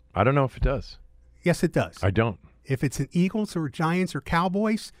 I don't know if it does. Yes, it does. I don't. If it's an Eagles or Giants or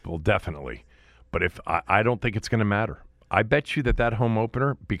Cowboys. Well, definitely. But if I don't think it's going to matter. I bet you that home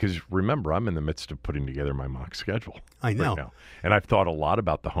opener, because remember, I'm in the midst of putting together my mock schedule. I know. Right now. And I've thought a lot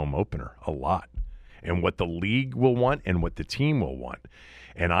about the home opener, a lot, and what the league will want and what the team will want.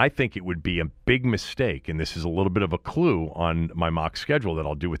 And I think it would be a big mistake, and this is a little bit of a clue on my mock schedule that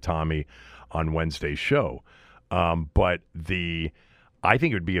I'll do with Tommy on Wednesday's show. I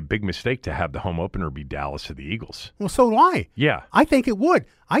think it would be a big mistake to have the home opener be Dallas or the Eagles. Well, so do I. Yeah. I think it would.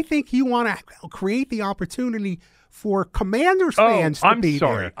 I think you want to create the opportunity for Commanders fans to be there.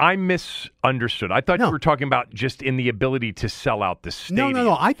 I'm sorry. I misunderstood. I thought you were talking about just in the ability to sell out the stadium.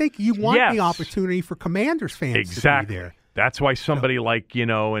 No. I think you want the opportunity for Commanders fans to be there. That's why somebody like,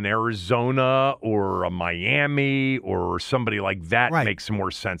 an Arizona or a Miami or somebody like that makes more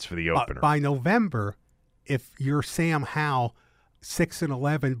sense for the opener. By November, if you're Sam Howell,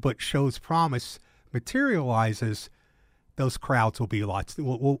 6-11, but shows promise, materializes, those crowds will be lots.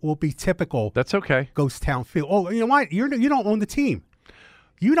 Will be typical. That's okay. Ghost town feel. Oh, you know what? You don't own the team.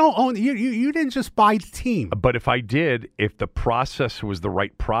 You don't own. You didn't just buy the team. But if I did, if the process was the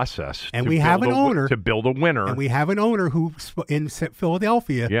right process, and we have an owner to build a winner, and we have an owner who in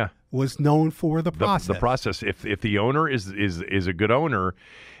Philadelphia, was known for the process. The process. If the owner is a good owner,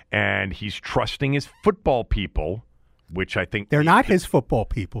 and he's trusting his football people. Which I think they're not his football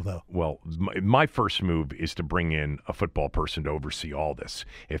people, though. Well, my first move is to bring in a football person to oversee all this.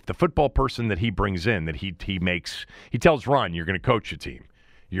 If the football person that he brings in, that he tells Ron, you're going to coach a team.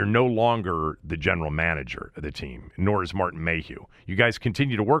 You're no longer the general manager of the team, nor is Martin Mayhew. You guys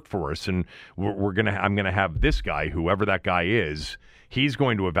continue to work for us, and I'm going to have this guy, whoever that guy is, he's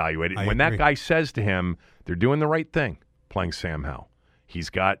going to evaluate it. And when that guy says to him, they're doing the right thing, playing Sam Howell. He's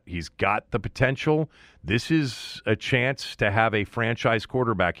got the potential. This is a chance to have a franchise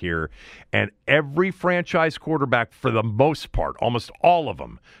quarterback here. And every franchise quarterback, for the most part, almost all of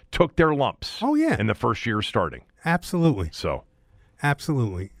them, took their lumps in the first year starting. Absolutely. So,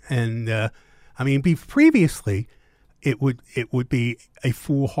 absolutely. And, previously, it would be a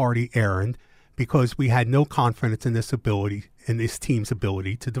foolhardy errand because we had no confidence in this team's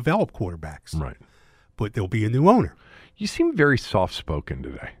ability to develop quarterbacks. Right. But there'll be a new owner. You seem very soft-spoken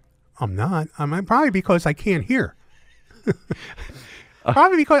today. I'm not. Probably because I can't hear.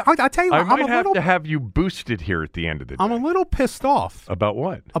 Probably because I'll tell you what. I might have to have you boosted here at the end of the day. I'm a little pissed off. About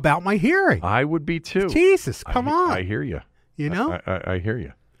what? About my hearing. I would be too. Jesus, come on. I hear you. You know? I hear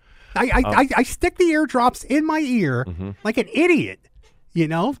you. I stick the eardrops in my ear like an idiot,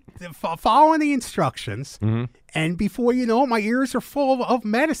 following the instructions. Mm-hmm. And before you know it, my ears are full of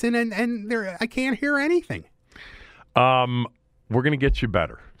medicine and I can't hear anything. We're going to get you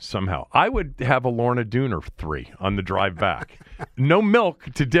better somehow. I would have a Lorna Dooner 3 on the drive back. No milk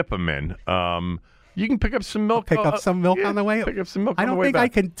to dip them in. You can pick up some milk. Pick up some milk on the way. Pick up some milk. I don't think I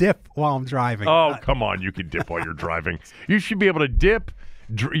can dip while I'm driving. Oh, come on! You can dip while you're driving. You should be able to dip.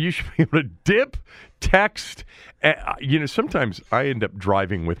 You should be able to dip, text. Sometimes I end up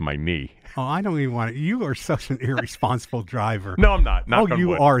driving with my knee. Oh, I don't even want it. You are such an irresponsible driver. No, I'm not. Knock on you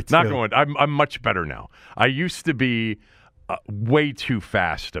wood. Are too. Knock on wood. I'm much better now. I used to be way too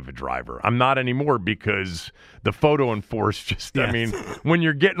fast of a driver. I'm not anymore because the photo enforced just, yes. I mean, when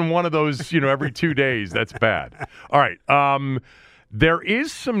you're getting one of those, every 2 days, that's bad. All right. There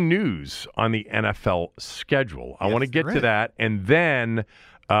is some news on the NFL schedule. I want to get to that, and then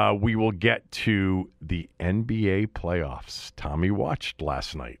we will get to the NBA playoffs. Tommy watched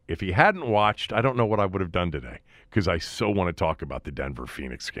last night. If he hadn't watched, I don't know what I would have done today because I so want to talk about the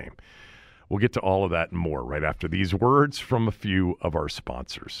Denver-Phoenix game. We'll get to all of that and more right after these words from a few of our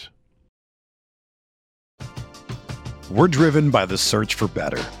sponsors. We're driven by the search for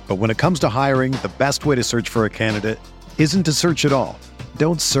better. But when it comes to hiring, the best way to search for a candidate isn't to search at all.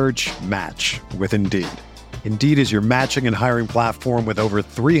 Don't search, match with Indeed. Indeed is your matching and hiring platform with over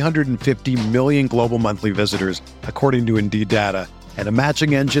 350 million global monthly visitors, according to Indeed data, and a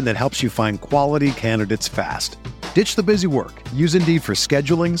matching engine that helps you find quality candidates fast. Ditch the busy work. Use Indeed for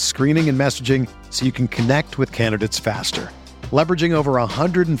scheduling, screening, and messaging so you can connect with candidates faster. Leveraging over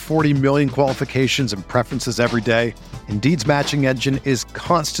 140 million qualifications and preferences every day, Indeed's matching engine is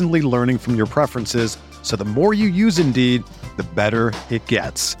constantly learning from your preferences, so the more you use Indeed, the better it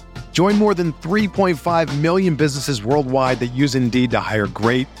gets. Join more than 3.5 million businesses worldwide that use Indeed to hire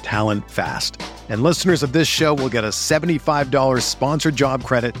great talent fast. And listeners of this show will get a $75 sponsored job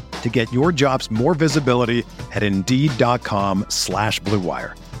credit to get your jobs more visibility at Indeed.com/Blue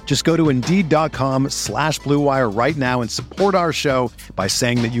Wire. Just go to Indeed.com/Blue Wire right now and support our show by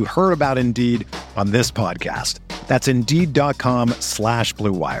saying that you heard about Indeed on this podcast. That's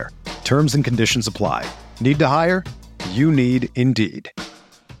Indeed.com/Blue Wire. Terms and conditions apply. Need to hire? You need Indeed.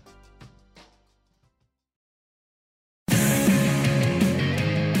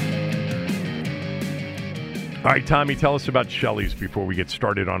 All right, Tommy, tell us about Shelley's before we get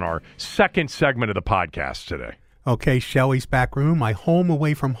started on our second segment of the podcast today. Okay, Shelley's Back Room, my home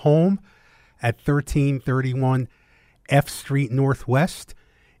away from home at 1331 F Street Northwest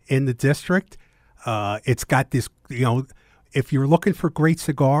in the district. It's got this, if you're looking for great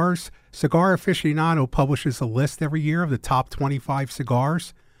cigars, Cigar Aficionado publishes a list every year of the top 25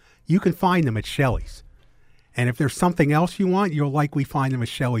 cigars. You can find them at Shelley's. And if there's something else you want, you'll likely find them at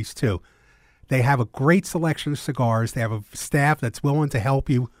Shelley's too. They have a great selection of cigars. They have a staff that's willing to help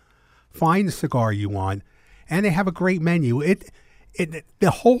you find the cigar you want. And they have a great menu.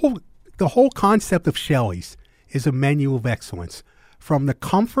 The whole concept of Shelley's is a menu of excellence. From the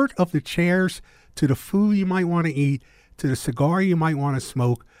comfort of the chairs to the food you might want to eat, to the cigar you might want to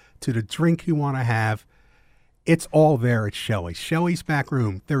smoke, to the drink you want to have, it's all there at Shelley's. Shelley's Back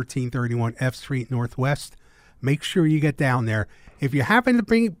Room, 1331 F Street Northwest. Make sure you get down there. If you happen to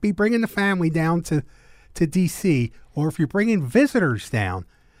be bringing the family down to D.C., or if you're bringing visitors down,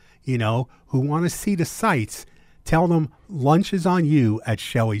 who want to see the sights, tell them lunch is on you at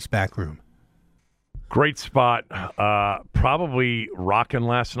Shelley's Back Room. Great spot. Probably rocking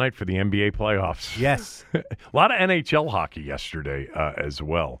last night for the NBA playoffs. Yes. A lot of NHL hockey yesterday as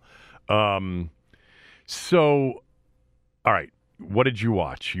well. So, all right. What did you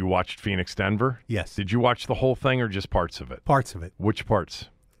watch? You watched Phoenix, Denver? Yes. Did you watch the whole thing or just parts of it? Parts of it. Which parts?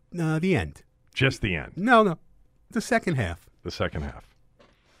 The end. Just the end? No. The second half. The second half.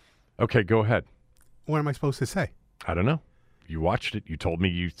 Okay, go ahead. What am I supposed to say? I don't know. You watched it. You told me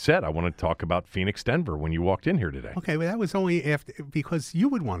you said, I want to talk about Phoenix, Denver when you walked in here today. Okay, well, that was only because you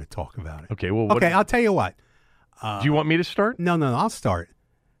would want to talk about it. Okay, well, I'll tell you what. Do you want me to start? No, I'll start.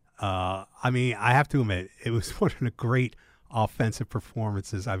 I have to admit, it was one of the great offensive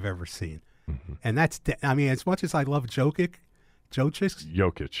performances I've ever seen. Mm-hmm. And that's, as much as I love Jokic. Yeah,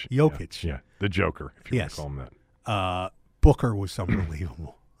 the Joker, if you want to call him that. Booker was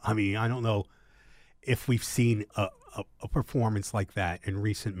unbelievable. I don't know if we've seen a performance like that in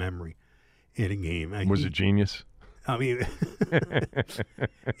recent memory in a game. Was it genius? It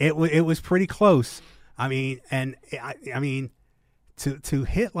was pretty close. To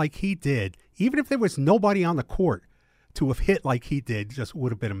hit like he did, even if there was nobody on the court, to have hit like he did just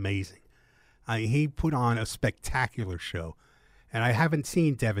would have been amazing. He put on a spectacular show, and I haven't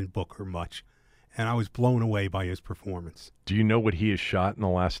seen Devin Booker much, and I was blown away by his performance. Do you know what he has shot in the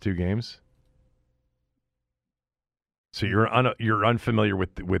last two games? So you're unfamiliar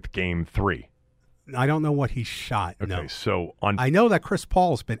with Game 3. I don't know what he shot. Okay, no. so I know that Chris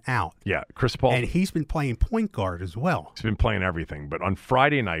Paul's been out. Yeah, Chris Paul, and he's been playing point guard as well. He's been playing everything. But on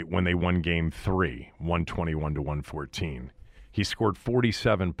Friday night, when they won Game 3, 121-114, he scored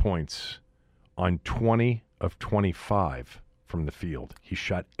 47 points on 20 of 25 from the field. He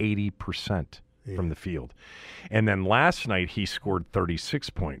shot 80% from the field. And then last night, he scored 36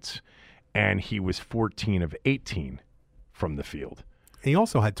 points, and he was 14 of 18 from the field. He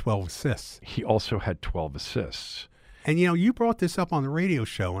also had 12 assists. And, you brought this up on the radio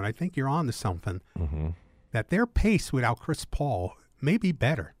show, and I think you're on to something, that their pace without Chris Paul may be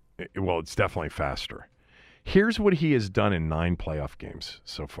better. Well, it's definitely faster. Here's what he has done in 9 playoff games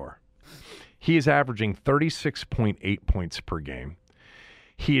so far. He is averaging 36.8 points per game.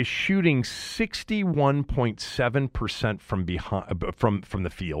 He is shooting 61.7% from the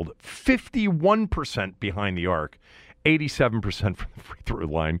field, 51% behind the arc, 87% from the free throw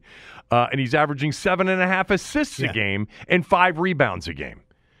line, and he's averaging 7.5 assists a game and 5 rebounds a game.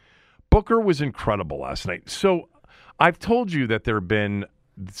 Booker was incredible last night. So I've told you that there have been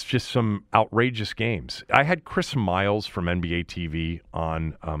just some outrageous games. I had Chris Miles from NBA TV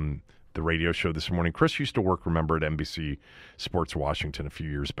on the radio show this morning. Chris used to work, remember, at NBC Sports Washington a few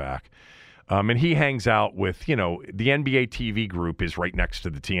years back. And he hangs out with, the NBA TV group is right next to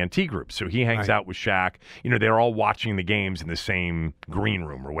the TNT group. So he hangs out with Shaq. They're all watching the games in the same green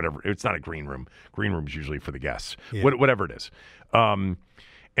room or whatever. It's not a green room. Green room's usually for the guests, whatever it is. And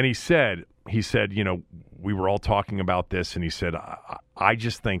he said, we were all talking about this, and he said, I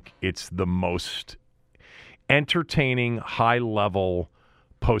just think it's the most entertaining, high-level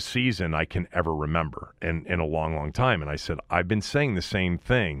postseason I can ever remember in a long, long time. And I said, I've been saying the same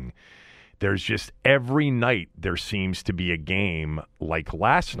thing. There's just every night there seems to be a game like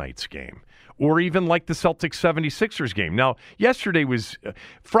last night's game, or even like the Celtics 76ers game. Now, yesterday was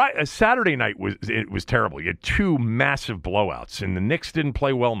Saturday night was terrible. You had 2 massive blowouts, and the Knicks didn't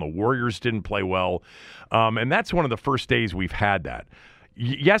play well, and the Warriors didn't play well. And that's one of the first days we've had that.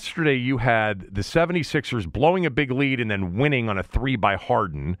 Yesterday, you had the 76ers blowing a big lead and then winning on a 3 by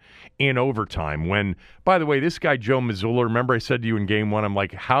Harden in overtime. When, by the way, this guy, Joe Mazzulla, remember I said to you in game 1, I'm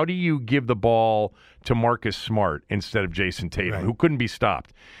like, how do you give the ball to Marcus Smart instead of Jason Tatum, who couldn't be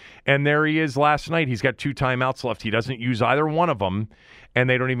stopped? And there he is last night. He's got 2 timeouts left. He doesn't use either one of them, and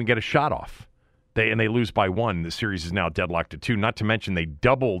they don't even get a shot off. They lose by 1. The series is now deadlocked at 2. Not to mention they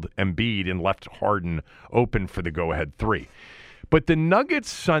doubled Embiid and left Harden open for the go-ahead 3. But the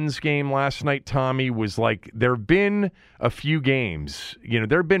Nuggets-Suns game last night, Tommy, was like there have been a few games.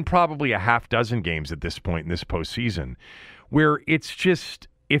 There have been probably a half dozen games at this point in this postseason where it's just,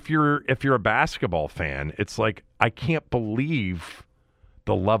 if you're a basketball fan, it's like, I can't believe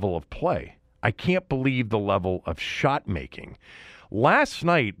the level of play. I can't believe the level of shot making. Last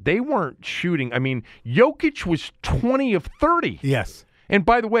night, they weren't shooting. I mean, Jokic was 20 of 30. Yes. And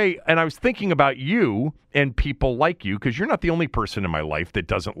by the way, and I was thinking about you and people like you, because you're not the only person in my life that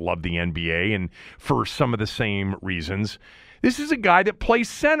doesn't love the NBA, and for some of the same reasons. This is a guy that plays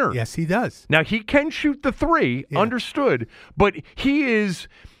center. Yes, he does. Now, he can shoot the 3, understood, but he's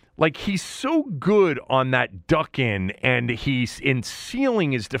so good on that duck in, and he's in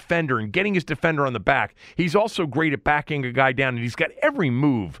sealing his defender and getting his defender on the back. He's also great at backing a guy down, and he's got every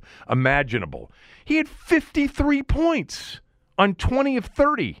move imaginable. He had 53 points on 20 of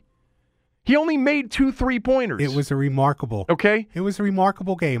 30. He only made 2 3-pointers. It was a remarkable. Okay? It was a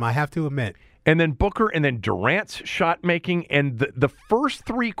remarkable game, I have to admit. And then Booker and then Durant's shot making, and the first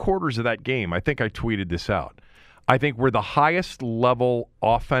 3 quarters of that game, I think I tweeted this out, I think were the highest level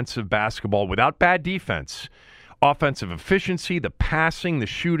offensive basketball without bad defense, offensive efficiency, the passing, the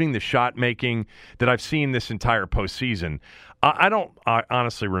shooting, the shot making that I've seen this entire postseason. I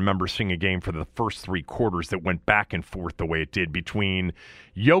honestly remember seeing a game for the first 3 quarters that went back and forth the way it did between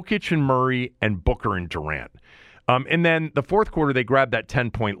Jokic and Murray and Booker and Durant. And then the fourth quarter, they grabbed that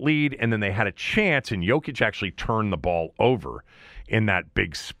 10-point lead, and then they had a chance, and Jokic actually turned the ball over in that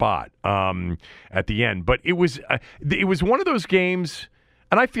big spot at the end. But it was one of those games,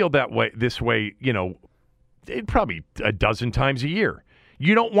 and I feel this way, probably a dozen times a year.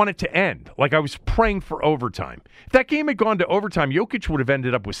 You don't want it to end. Like, I was praying for overtime. If that game had gone to overtime, Jokic would have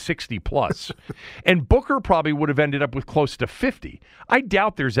ended up with 60+. And Booker probably would have ended up with close to 50. I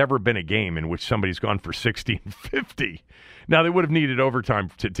doubt there's ever been a game in which somebody's gone for 60 and 50. Now, they would have needed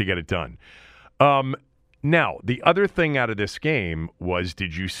overtime to get it done. Now, the other thing out of this game was,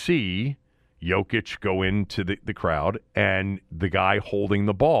 did you see Jokic go into the crowd, and the guy holding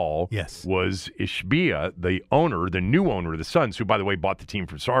the ball was Ishbia, the new owner of the Suns, who, by the way, bought the team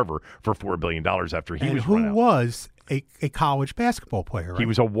from Sarver for $4 billion after he was run out. Who was a college basketball player, right? He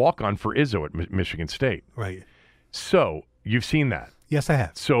was a walk-on for Izzo at Michigan State. Right. So, you've seen that. Yes, I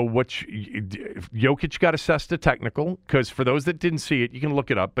have. So Jokic got assessed a technical, because for those that didn't see it, you can look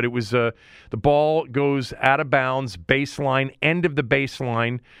it up, but it was the ball goes out of bounds, baseline, end of the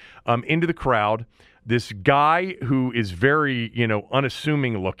baseline, into the crowd. This guy who is very,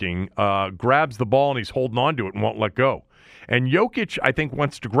 unassuming looking, grabs the ball and he's holding on to it and won't let go. And Jokic, I think,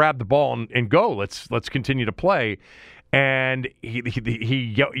 wants to grab the ball and go. Let's continue to play. And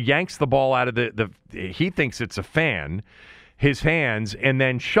he yanks the ball out of he thinks it's a fan, his hands, and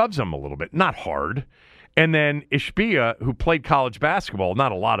then shoves him a little bit, not hard. And then Ishbia, who played college basketball,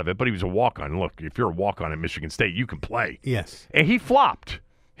 not a lot of it, but he was a walk-on. Look, if you're a walk-on at Michigan State, you can play. Yes. And he flopped.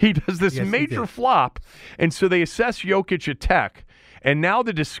 He does this major flop. And so they assess Jokic at tech. And now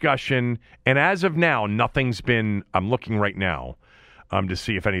the discussion, and as of now, nothing's been, I'm looking right now to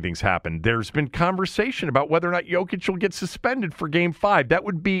see if anything's happened. There's been conversation about whether or not Jokic will get suspended for Game 5. That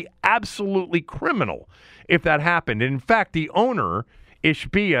would be absolutely criminal if that happened. And in fact, the owner,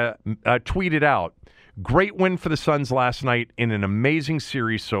 Ishbia, tweeted out, "Great win for the Suns last night in an amazing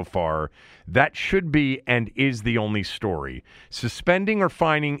series so far. That should be and is the only story. Suspending or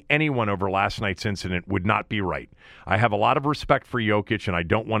fining anyone over last night's incident would not be right. I have a lot of respect for Jokic, and I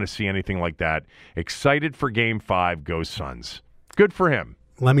don't want to see anything like that. Excited for Game 5. Go Suns." Good for him.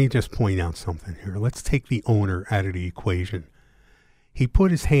 Let me just point out something here. Let's take the owner out of the equation. He put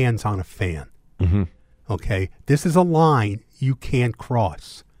his hands on a fan. Mm-hmm. Okay? This is a line you can't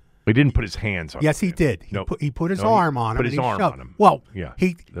cross. He didn't put his hands on him. Yes, he did. He put his arm on him. Put his arm on him. Well, yeah.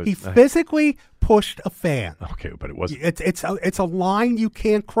 he physically pushed a fan. Okay, but it wasn't. It's a line you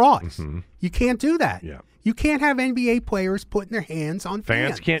can't cross. Mm-hmm. You can't do that. Yeah. You can't have NBA players putting their hands on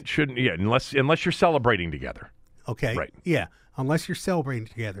fans. Shouldn't. Yeah, unless you're celebrating together. Okay. Right. Yeah. Unless you're celebrating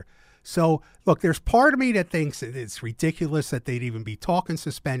together. So, look, there's part of me that thinks it's ridiculous that they'd even be talking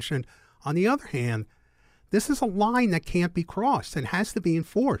suspension. On the other hand, this is a line that can't be crossed and has to be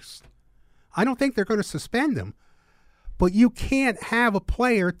enforced. I don't think they're going to suspend him, But you can't have a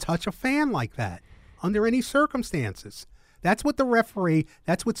player touch a fan like that under any circumstances. That's what the referee,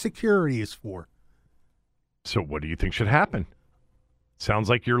 that's what security is for. So what do you think should happen? Sounds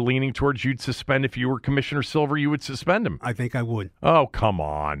like you're leaning towards you'd suspend if you were Commissioner Silver, you would suspend him. I think I would. Oh, come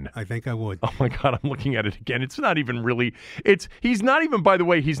on. I think I would. Oh, my God, I'm looking at it again. It's not even really – he's not even, by the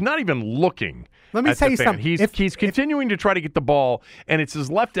way, he's not even looking. Let me tell you something. He's continuing to try to get the ball, and it's his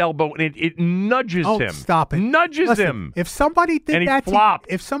left elbow, and it nudges him. Stop it. Nudges him. If somebody did and that he flopped.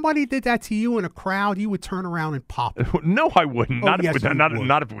 if somebody did that to you in a crowd, you would turn around and pop. No, I wouldn't. Not if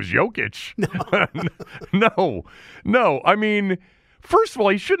it was Jokic. No. No. I mean – first of all,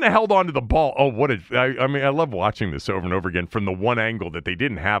 he shouldn't have held on to the ball. Oh, I love watching this over and over again from the one angle that they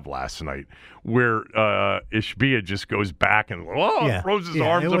didn't have last night, where Ishbia just goes back and throws his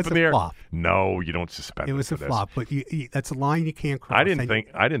arms up in the air. Flop. No, you don't suspend him. It was a this. flop, but that's a line you can't cross. I didn't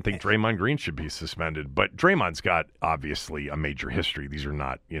think Draymond Green should be suspended, but Draymond's got obviously a major history. These are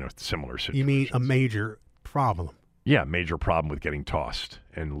not similar situations. You mean a major problem? Yeah, major problem with getting tossed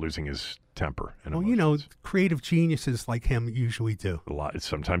and losing his temper. And well, creative geniuses like him usually do. A lot.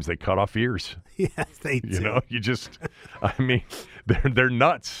 Sometimes they cut off ears. Yes, they do. They're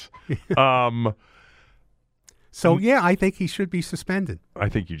nuts. So, I think he should be suspended. I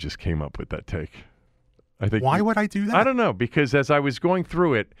think you just came up with that take. Why would I do that? I don't know, because as I was going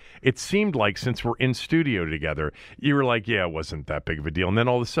through it, it seemed like since we're in studio together, you were like, yeah, it wasn't that big of a deal. And then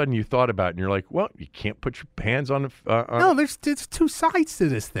all of a sudden you thought about it, and you're like, well, you can't put your hands on No, there's two sides to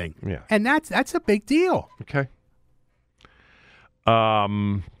this thing. Yeah. And that's a big deal. Okay.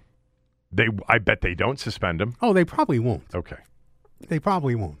 I bet they don't suspend him. Oh, they probably won't. Okay. They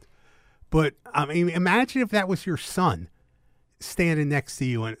probably won't. But, I mean, imagine if that was your son standing next to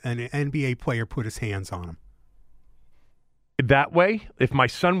you and an NBA player put his hands on him. That way, if my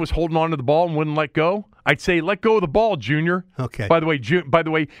son was holding on to the ball and wouldn't let go, I'd say, let go of the ball, Junior. Okay. By the way, get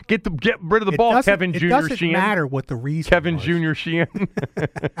rid of the ball, Kevin Junior Sheehan. It doesn't matter what the reason Kevin was. Junior Sheehan.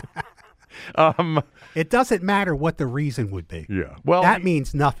 It doesn't matter what the reason would be. Yeah. Well, that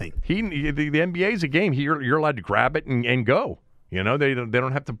means nothing. The NBA is a game. You're allowed to grab it and go. They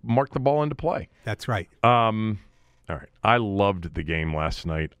don't have to mark the ball into play. That's right. All right. I loved the game last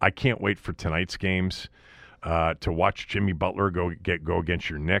night. I can't wait for tonight's games to watch Jimmy Butler go against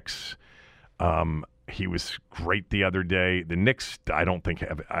your Knicks. He was great the other day. The Knicks, I don't think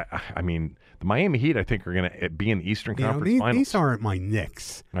have. I mean, the Miami Heat, I think, are going to be in the Eastern Conference Finals. These aren't my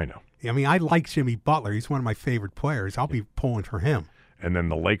Knicks. I know. I mean, I like Jimmy Butler. He's one of my favorite players. I'll be pulling for him. And then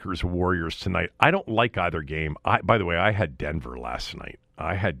the Lakers-Warriors tonight. I don't like either game. By the way, I had Denver last night.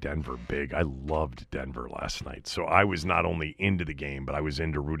 I had Denver big. I loved Denver last night. So I was not only into the game, but I was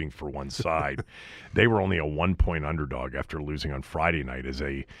into rooting for one side. They were only a 1-point underdog after losing on Friday night as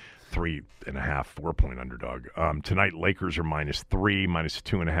a 3.5, 4-point underdog. Tonight, Lakers are -3,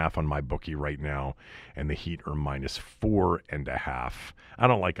 -2.5 on my bookie right now, and the Heat are -4.5. I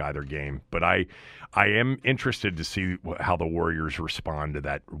don't like either game, but I am interested to see how the Warriors respond to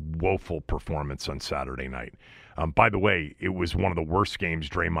that woeful performance on Saturday night. By the way, it was one of the worst games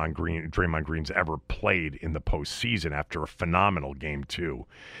Draymond Green's ever played in the postseason after a phenomenal game 2.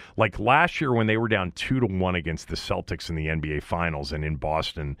 Like last year when they were down 2-1 against the Celtics in the NBA Finals and in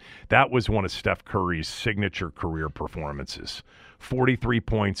Boston, that was one of Steph Curry's signature career performances. 43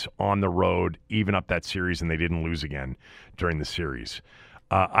 points on the road, even up that series, and they didn't lose again during the series.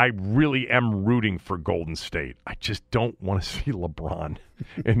 I really am rooting for Golden State. I just don't want to see LeBron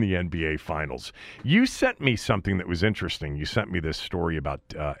in the NBA Finals. You sent me something that was interesting. You sent me this story about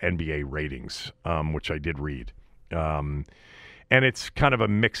NBA ratings, which I did read. And it's kind of a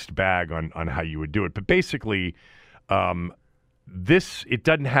mixed bag on how you would do it. But basically, it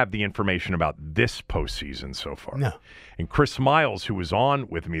doesn't have the information about this postseason so far. No. And Chris Miles, who was on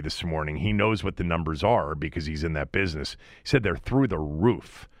with me this morning, he knows what the numbers are because he's in that business. He said they're through the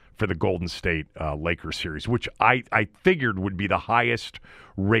roof for the Golden State Lakers series, which I figured would be the highest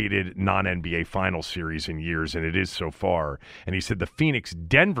rated non-NBA final series in years, and it is so far. And he said the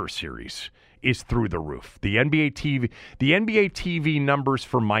Phoenix-Denver series is through the roof. The NBA TV numbers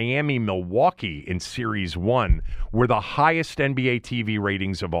for Miami-Milwaukee in Series 1 were the highest NBA TV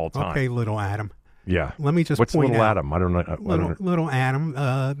ratings of all time. Okay, little Adam. Yeah. Let me just What's point little out. Adam? I don't know. Little Adam,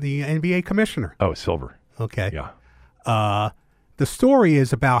 the NBA commissioner. Oh, Silver. Okay. Yeah. The story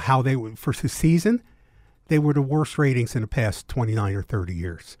is about how they were, for the season, they were the worst ratings in the past 29 or 30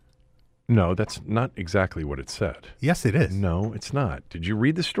 years. No, that's not exactly what it said. Yes, it is. No, it's not. Did you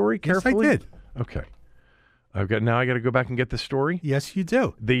read the story carefully? Yes, I did. Okay. I got to go back and get the story. Yes, you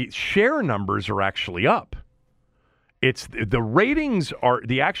do. The share numbers are actually up. It's the ratings are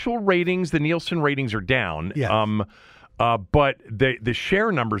the actual ratings. The Nielsen ratings are down. Yeah. But the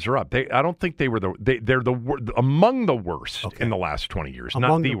share numbers are up. I don't think they were they're among the worst in the last 20 years.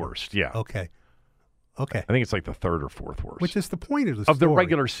 Not the worst. Yeah. Okay. I think it's like the third or fourth worst. Which is the point of the the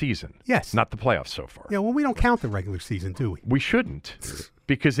regular season. Yes. Not the playoffs so far. Yeah, well, we don't count the regular season, do we? We shouldn't,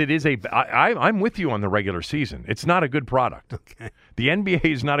 because it is I'm with you on the regular season. It's not a good product. Okay. The NBA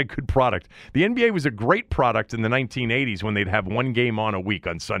is not a good product. The NBA was a great product in the 1980s when they'd have one game on a week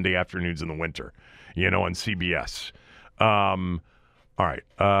on Sunday afternoons in the winter, on CBS. All right.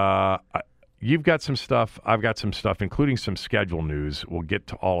 You've got some stuff. I've got some stuff, including some schedule news. We'll get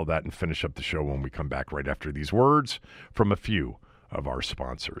to all of that and finish up the show when we come back right after these words from a few of our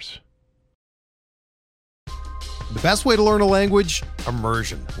sponsors. The best way to learn a language?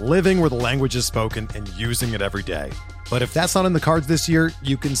 Immersion. Living where the language is spoken and using it every day. But if that's not in the cards this year,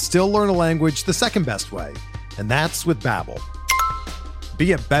 you can still learn a language the second best way, and that's with Babbel.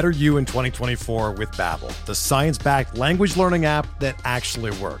 Be a better you in 2024 with Babbel, the science-backed language learning app that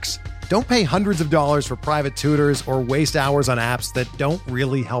actually works. Don't pay hundreds of dollars for private tutors or waste hours on apps that don't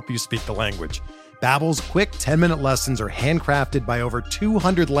really help you speak the language. Babbel's quick 10-minute lessons are handcrafted by over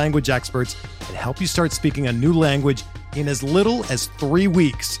 200 language experts and help you start speaking a new language in as little as 3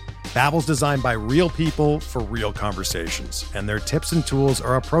 weeks. Babbel's designed by real people for real conversations, and their tips and tools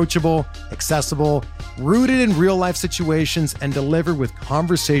are approachable, accessible, rooted in real-life situations, and delivered with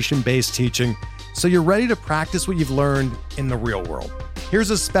conversation-based teaching, so you're ready to practice what you've learned in the real world. Here's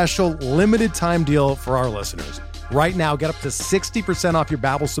a special limited-time deal for our listeners. Right now, get up to 60% off your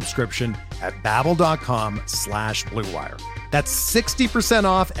Babbel subscription at babbel.com/Blue Wire. That's 60%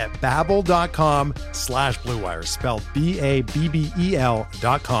 off at babbel.com/Blue Wire, spelled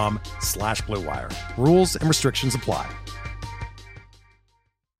BABBEL.com/Blue Wire. Rules and restrictions apply.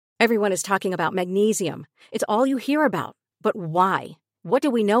 Everyone is talking about magnesium. It's all you hear about. But why? What do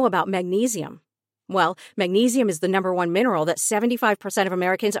we know about magnesium? Well, magnesium is the number one mineral that 75% of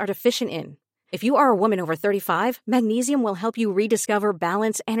Americans are deficient in. If you are a woman over 35, magnesium will help you rediscover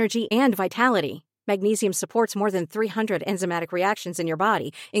balance, energy, and vitality. Magnesium supports more than 300 enzymatic reactions in your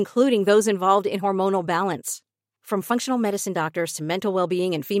body, including those involved in hormonal balance. From functional medicine doctors to mental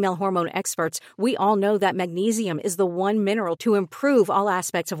well-being and female hormone experts, we all know that magnesium is the one mineral to improve all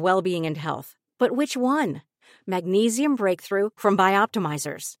aspects of well-being and health. But which one? Magnesium Breakthrough from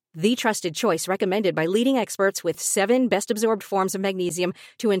Bioptimizers, the trusted choice recommended by leading experts with 7 best-absorbed forms of magnesium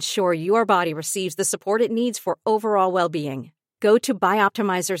to ensure your body receives the support it needs for overall well-being. Go to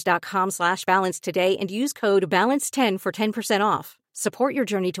bioptimizers.com/balance today and use code BALANCE10 for 10% off. Support your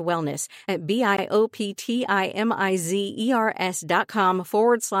journey to wellness at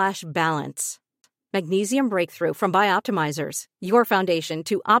bioptimizers.com/balance. Magnesium Breakthrough from Bioptimizers, your foundation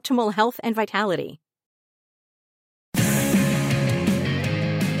to optimal health and vitality.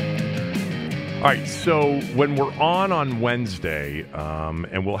 All right, so when we're on Wednesday,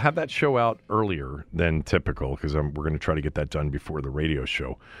 and we'll have that show out earlier than typical because we're going to try to get that done before the radio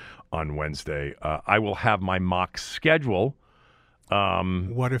show on Wednesday. I will have my mock schedule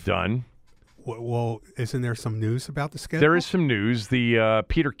done. Well, isn't there some news about the schedule? There is some news. The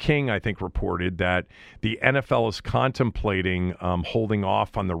Peter King, I think, reported that the NFL is contemplating holding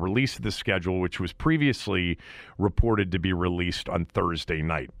off on the release of the schedule, which was previously reported to be released on Thursday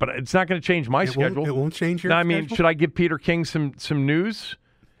night. But it's not going to change my schedule. It won't change your schedule? I schedule? mean, should I give Peter King some news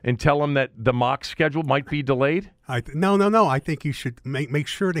and tell him that the mock schedule might be delayed? No. I think you should make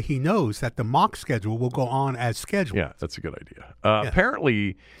sure that he knows that the mock schedule will go on as scheduled. Yeah, that's a good idea.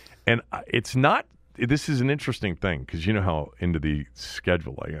 Apparently... And it's not, this is an interesting thing because you know how into the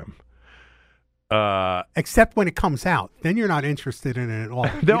schedule I am. Except when it comes out. Then you're not interested in it at all.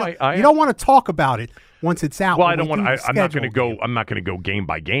 No, you don't want to talk about it once it's out. Well, I don't want to, I'm not going to go game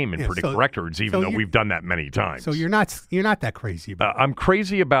by game and predict records, even though we've done that many times. So you're not that crazy about it. I'm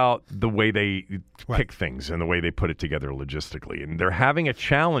crazy about the way they pick things and the way they put it together logistically. And they're having a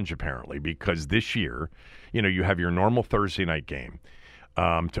challenge apparently because this year, you have your normal Thursday night game.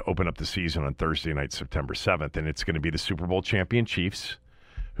 To open up the season on Thursday night, September 7th. And it's going to be the Super Bowl champion Chiefs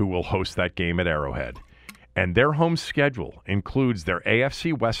who will host that game at Arrowhead. And their home schedule includes their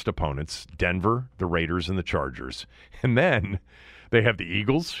AFC West opponents, Denver, the Raiders, and the Chargers. And then they have the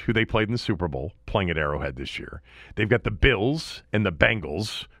Eagles, who they played in the Super Bowl, playing at Arrowhead this year. They've got the Bills and the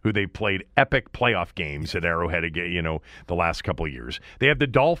Bengals, who they played epic playoff games at Arrowhead again, the last couple of years. They have the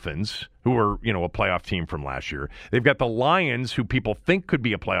Dolphins, who are, a playoff team from last year. They've got the Lions, who people think could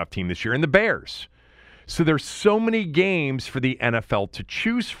be a playoff team this year, and the Bears. So there's so many games for the NFL to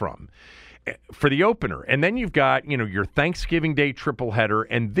choose from for the opener. And then you've got, your Thanksgiving Day triple header.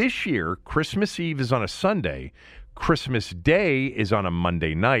 And this year, Christmas Eve is on a Sunday. Christmas Day is on a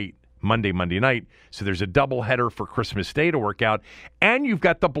Monday night. Monday night. So there's a doubleheader for Christmas Day to work out. And you've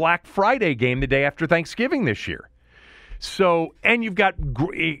got the Black Friday game the day after Thanksgiving this year. So, and you've got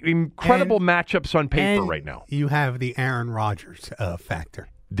incredible matchups on paper right now. You have the Aaron Rodgers factor.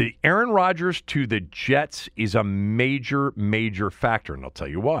 The Aaron Rodgers to the Jets is a major, major factor, and I'll tell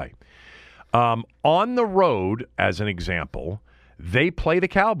you why. On the road, as an example, they play the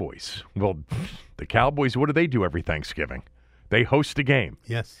Cowboys. Well, the Cowboys, what do they do every Thanksgiving? They host a game.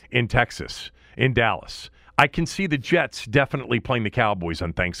 Yes. In Texas, in Dallas. I can see the Jets definitely playing the Cowboys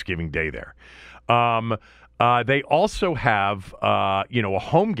on Thanksgiving Day there. They also have, a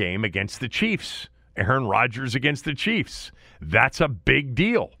home game against the Chiefs. Aaron Rodgers against the Chiefs. That's a big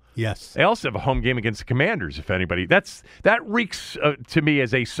deal. Yes. They also have a home game against the Commanders, if anybody. That reeks to me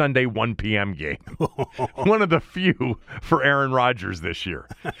as a Sunday 1 p.m. game. One of the few for Aaron Rodgers this year.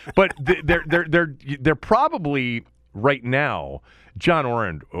 But they're probably right now. John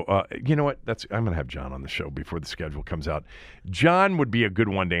Oren, you know what? I'm going to have John on the show before the schedule comes out. John would be a good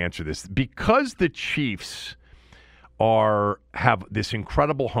one to answer this because the Chiefs have this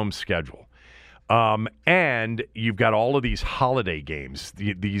incredible home schedule. And you've got all of these holiday games,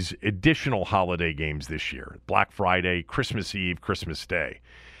 these additional holiday games this year, Black Friday, Christmas Eve, Christmas Day.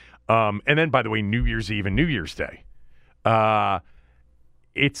 And then, by the way, New Year's Eve and New Year's Day.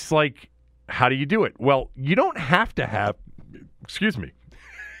 It's like, how do you do it? Well, you don't have to have, excuse me.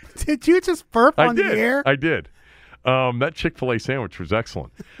 Did you just burp on the air? I did. That Chick-fil-A sandwich was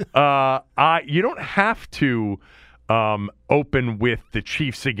excellent. You don't have to open with the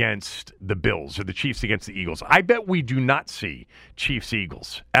Chiefs against the Bills or the Chiefs against the Eagles. I bet we do not see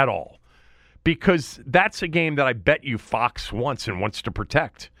Chiefs-Eagles at all because that's a game that I bet you Fox wants and wants to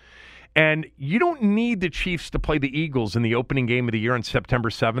protect. And you don't need the Chiefs to play the Eagles in the opening game of the year on September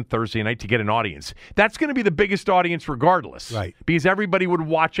 7th, Thursday night, to get an audience. That's going to be the biggest audience regardless. Right. Because everybody would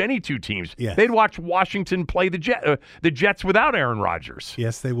watch any two teams. Yes. They'd watch Washington play the Jets without Aaron Rodgers.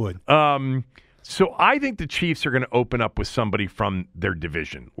 Yes, they would. So I think the Chiefs are going to open up with somebody from their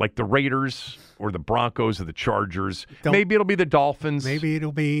division, like the Raiders or the Broncos or the Chargers. Maybe it'll be the Dolphins. Maybe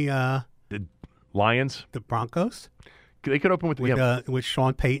it'll be the Lions. The Broncos. They could open with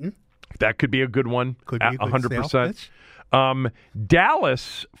Sean Payton. That could be a good one. Could be a good 100%.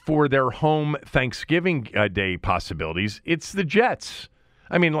 Dallas, for their home Thanksgiving Day possibilities, it's the Jets.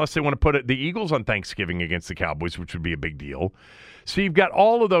 I mean, unless they want to put the Eagles on Thanksgiving against the Cowboys, which would be a big deal. So you've got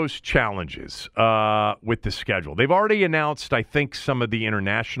all of those challenges with the schedule. They've already announced, I think, some of the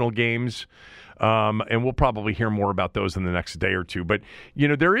international games, and we'll probably hear more about those in the next day or two. But,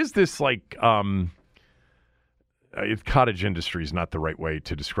 there is this, cottage industry is not the right way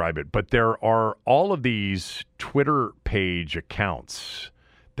to describe it, but there are all of these Twitter page accounts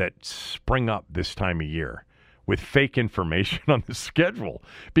that spring up this time of year with fake information on the schedule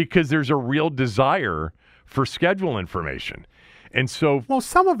because there's a real desire for schedule information. And so, well,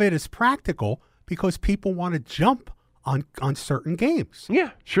 some of it is practical because people want to jump on certain games.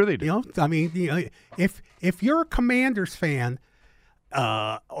 Yeah, sure they do. If you're a Commanders fan,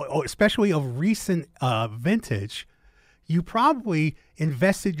 especially of recent vintage, you probably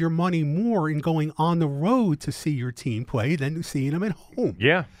invested your money more in going on the road to see your team play than seeing them at home.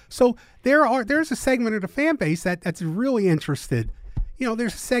 Yeah. So there's a segment of the fan base that's really interested.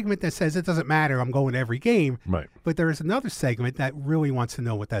 There's a segment that says it doesn't matter, I'm going to every game. Right. But there's another segment that really wants to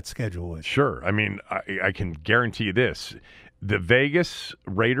know what that schedule is. Sure. I mean, I can guarantee you this. The Vegas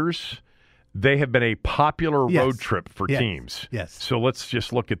Raiders, they have been a popular road trip for teams. Yes. So let's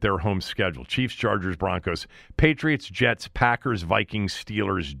just look at their home schedule. Chiefs, Chargers, Broncos, Patriots, Jets, Packers, Vikings,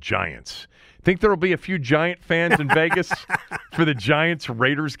 Steelers, Giants. Think there will be a few Giant fans in Vegas for the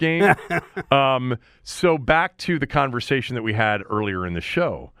Giants-Raiders game? So back to the conversation that we had earlier in the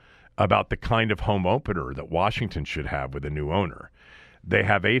show about the kind of home opener that Washington should have with a new owner. They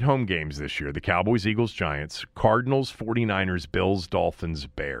have 8 home games this year. The Cowboys, Eagles, Giants, Cardinals, 49ers, Bills, Dolphins,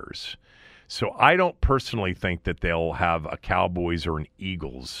 Bears. So I don't personally think that they'll have a Cowboys or an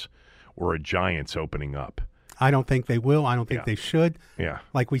Eagles or a Giants opening up. I don't think they will. I don't think they should. Yeah.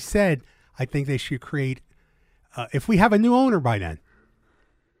 Like we said, I think they should create if we have a new owner by then.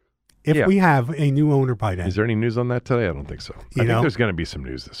 We have a new owner by then. Is there any news on that today? I don't think so. I think there's going to be some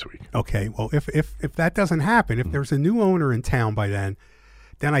news this week. Okay. Well, if that doesn't happen, if there's a new owner in town by then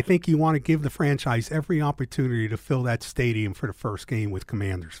I think you want to give the franchise every opportunity to fill that stadium for the first game with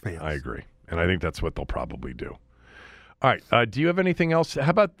Commanders fans. I agree. And I think that's what they'll probably do. All right. Do you have anything else?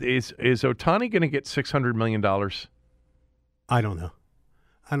 How about is Ohtani going to get $600 million? I don't know.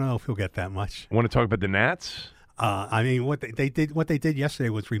 I don't know if he'll get that much. Want to talk about the Nats? I mean, what they did yesterday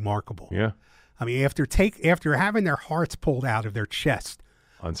was remarkable. Yeah. I mean, after having their hearts pulled out of their chest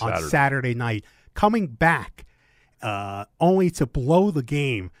on Saturday night, coming back only to blow the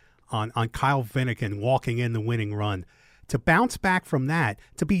game on Kyle Finnegan walking in the winning run, to bounce back from that,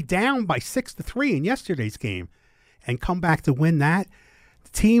 to be down by 6-3 in yesterday's game, and come back to win that. The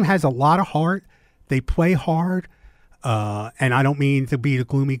team has a lot of heart. They play hard, and I don't mean to be the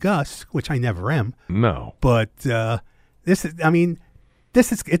gloomy Gus, which I never am. No, but it's going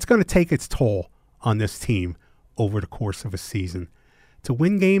to take its toll on this team over the course of a season. To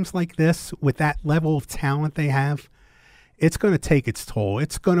win games like this with that level of talent they have, it's going to take its toll.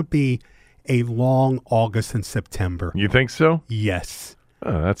 It's going to be a long August and September. You think so? Yes.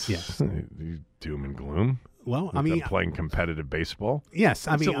 Oh, that's yes. Doom and gloom. Well, I mean, playing competitive baseball. Yes,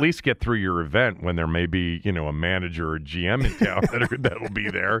 I mean, at least get through your event when there may be, a manager or GM in town that'll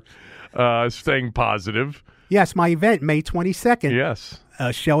be there, staying positive. Yes, my event, May 22nd. Yes,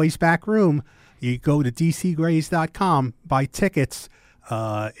 Shelley's Back Room. You go to dcgrays.com, buy tickets.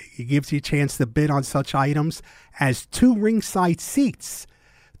 It gives you a chance to bid on such items as 2 ringside seats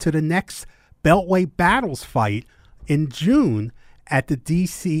to the next Beltway Battles fight in June at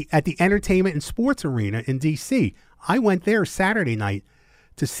the Entertainment and Sports Arena in D.C. I went there Saturday night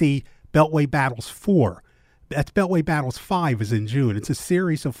to see Beltway Battles 4. That's Beltway Battles 5 is in June. It's a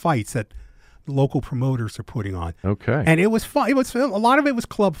series of fights that local promoters are putting on. Okay. And it was fun. A lot of it was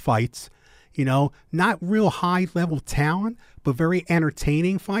club fights, not real high-level talent, but very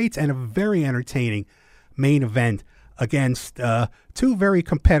entertaining fights and a very entertaining main event against 2 very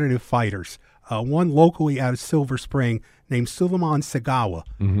competitive fighters. One locally out of Silver Spring named Suleiman Sagawa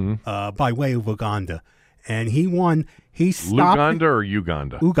by way of Uganda. And he won. He stopped. Luganda or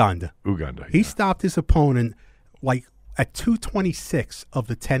Uganda? Uganda. Uganda. He stopped his opponent at 2:26 of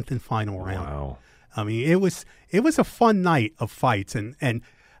the 10th and final round. Wow. I mean, it was a fun night of fights, and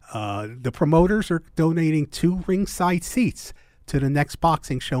the promoters are donating 2 ringside seats to the next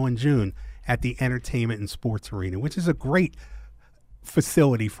boxing show in June at the Entertainment and Sports Arena, which is a great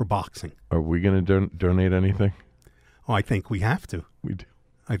facility for boxing. Are we going to donate anything? Oh, I think we have to. We do.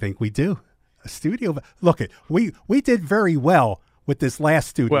 I think we do. A studio. Look, we did very well with this last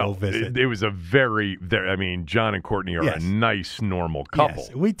studio visit. It was a very, John and Courtney are a nice, normal couple.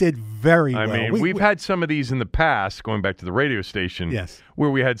 Yes, we did very well. I mean, we've had some of these in the past, going back to the radio station, where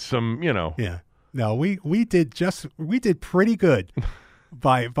we had some, Yeah. No, we did pretty good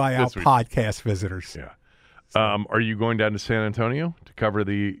by our podcast visitors. Yeah. Are you going down to San Antonio to cover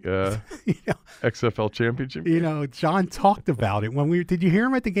the XFL championship? John talked about it when did you hear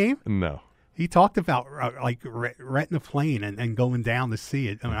him at the game? No. He talked about renting a plane and going down to see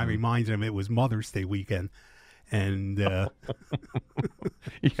it. I reminded him it was Mother's Day weekend. And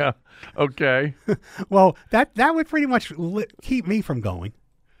yeah, okay. Well, that would pretty much keep me from going.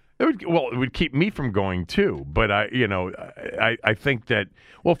 It would keep me from going too. But I think that,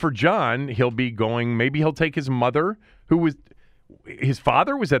 for John, he'll be going. Maybe he'll take his mother, his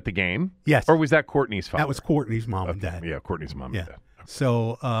father was at the game. Yes, or was that Courtney's father? That was Courtney's mom and dad. Yeah, Courtney's mom and dad. Okay.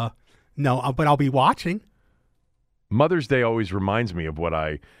 So no, but I'll be watching. Mother's Day always reminds me of what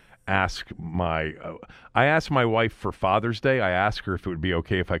I ask my wife for Father's Day. I ask her if it would be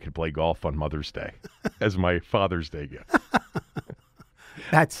okay if I could play golf on Mother's Day as my Father's Day gift.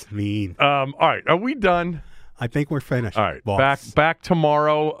 That's mean. All right, are we done? I think we're finished. All right, boss. back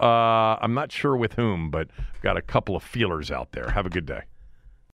tomorrow. I'm not sure with whom, but I've got a couple of feelers out there. Have a good day.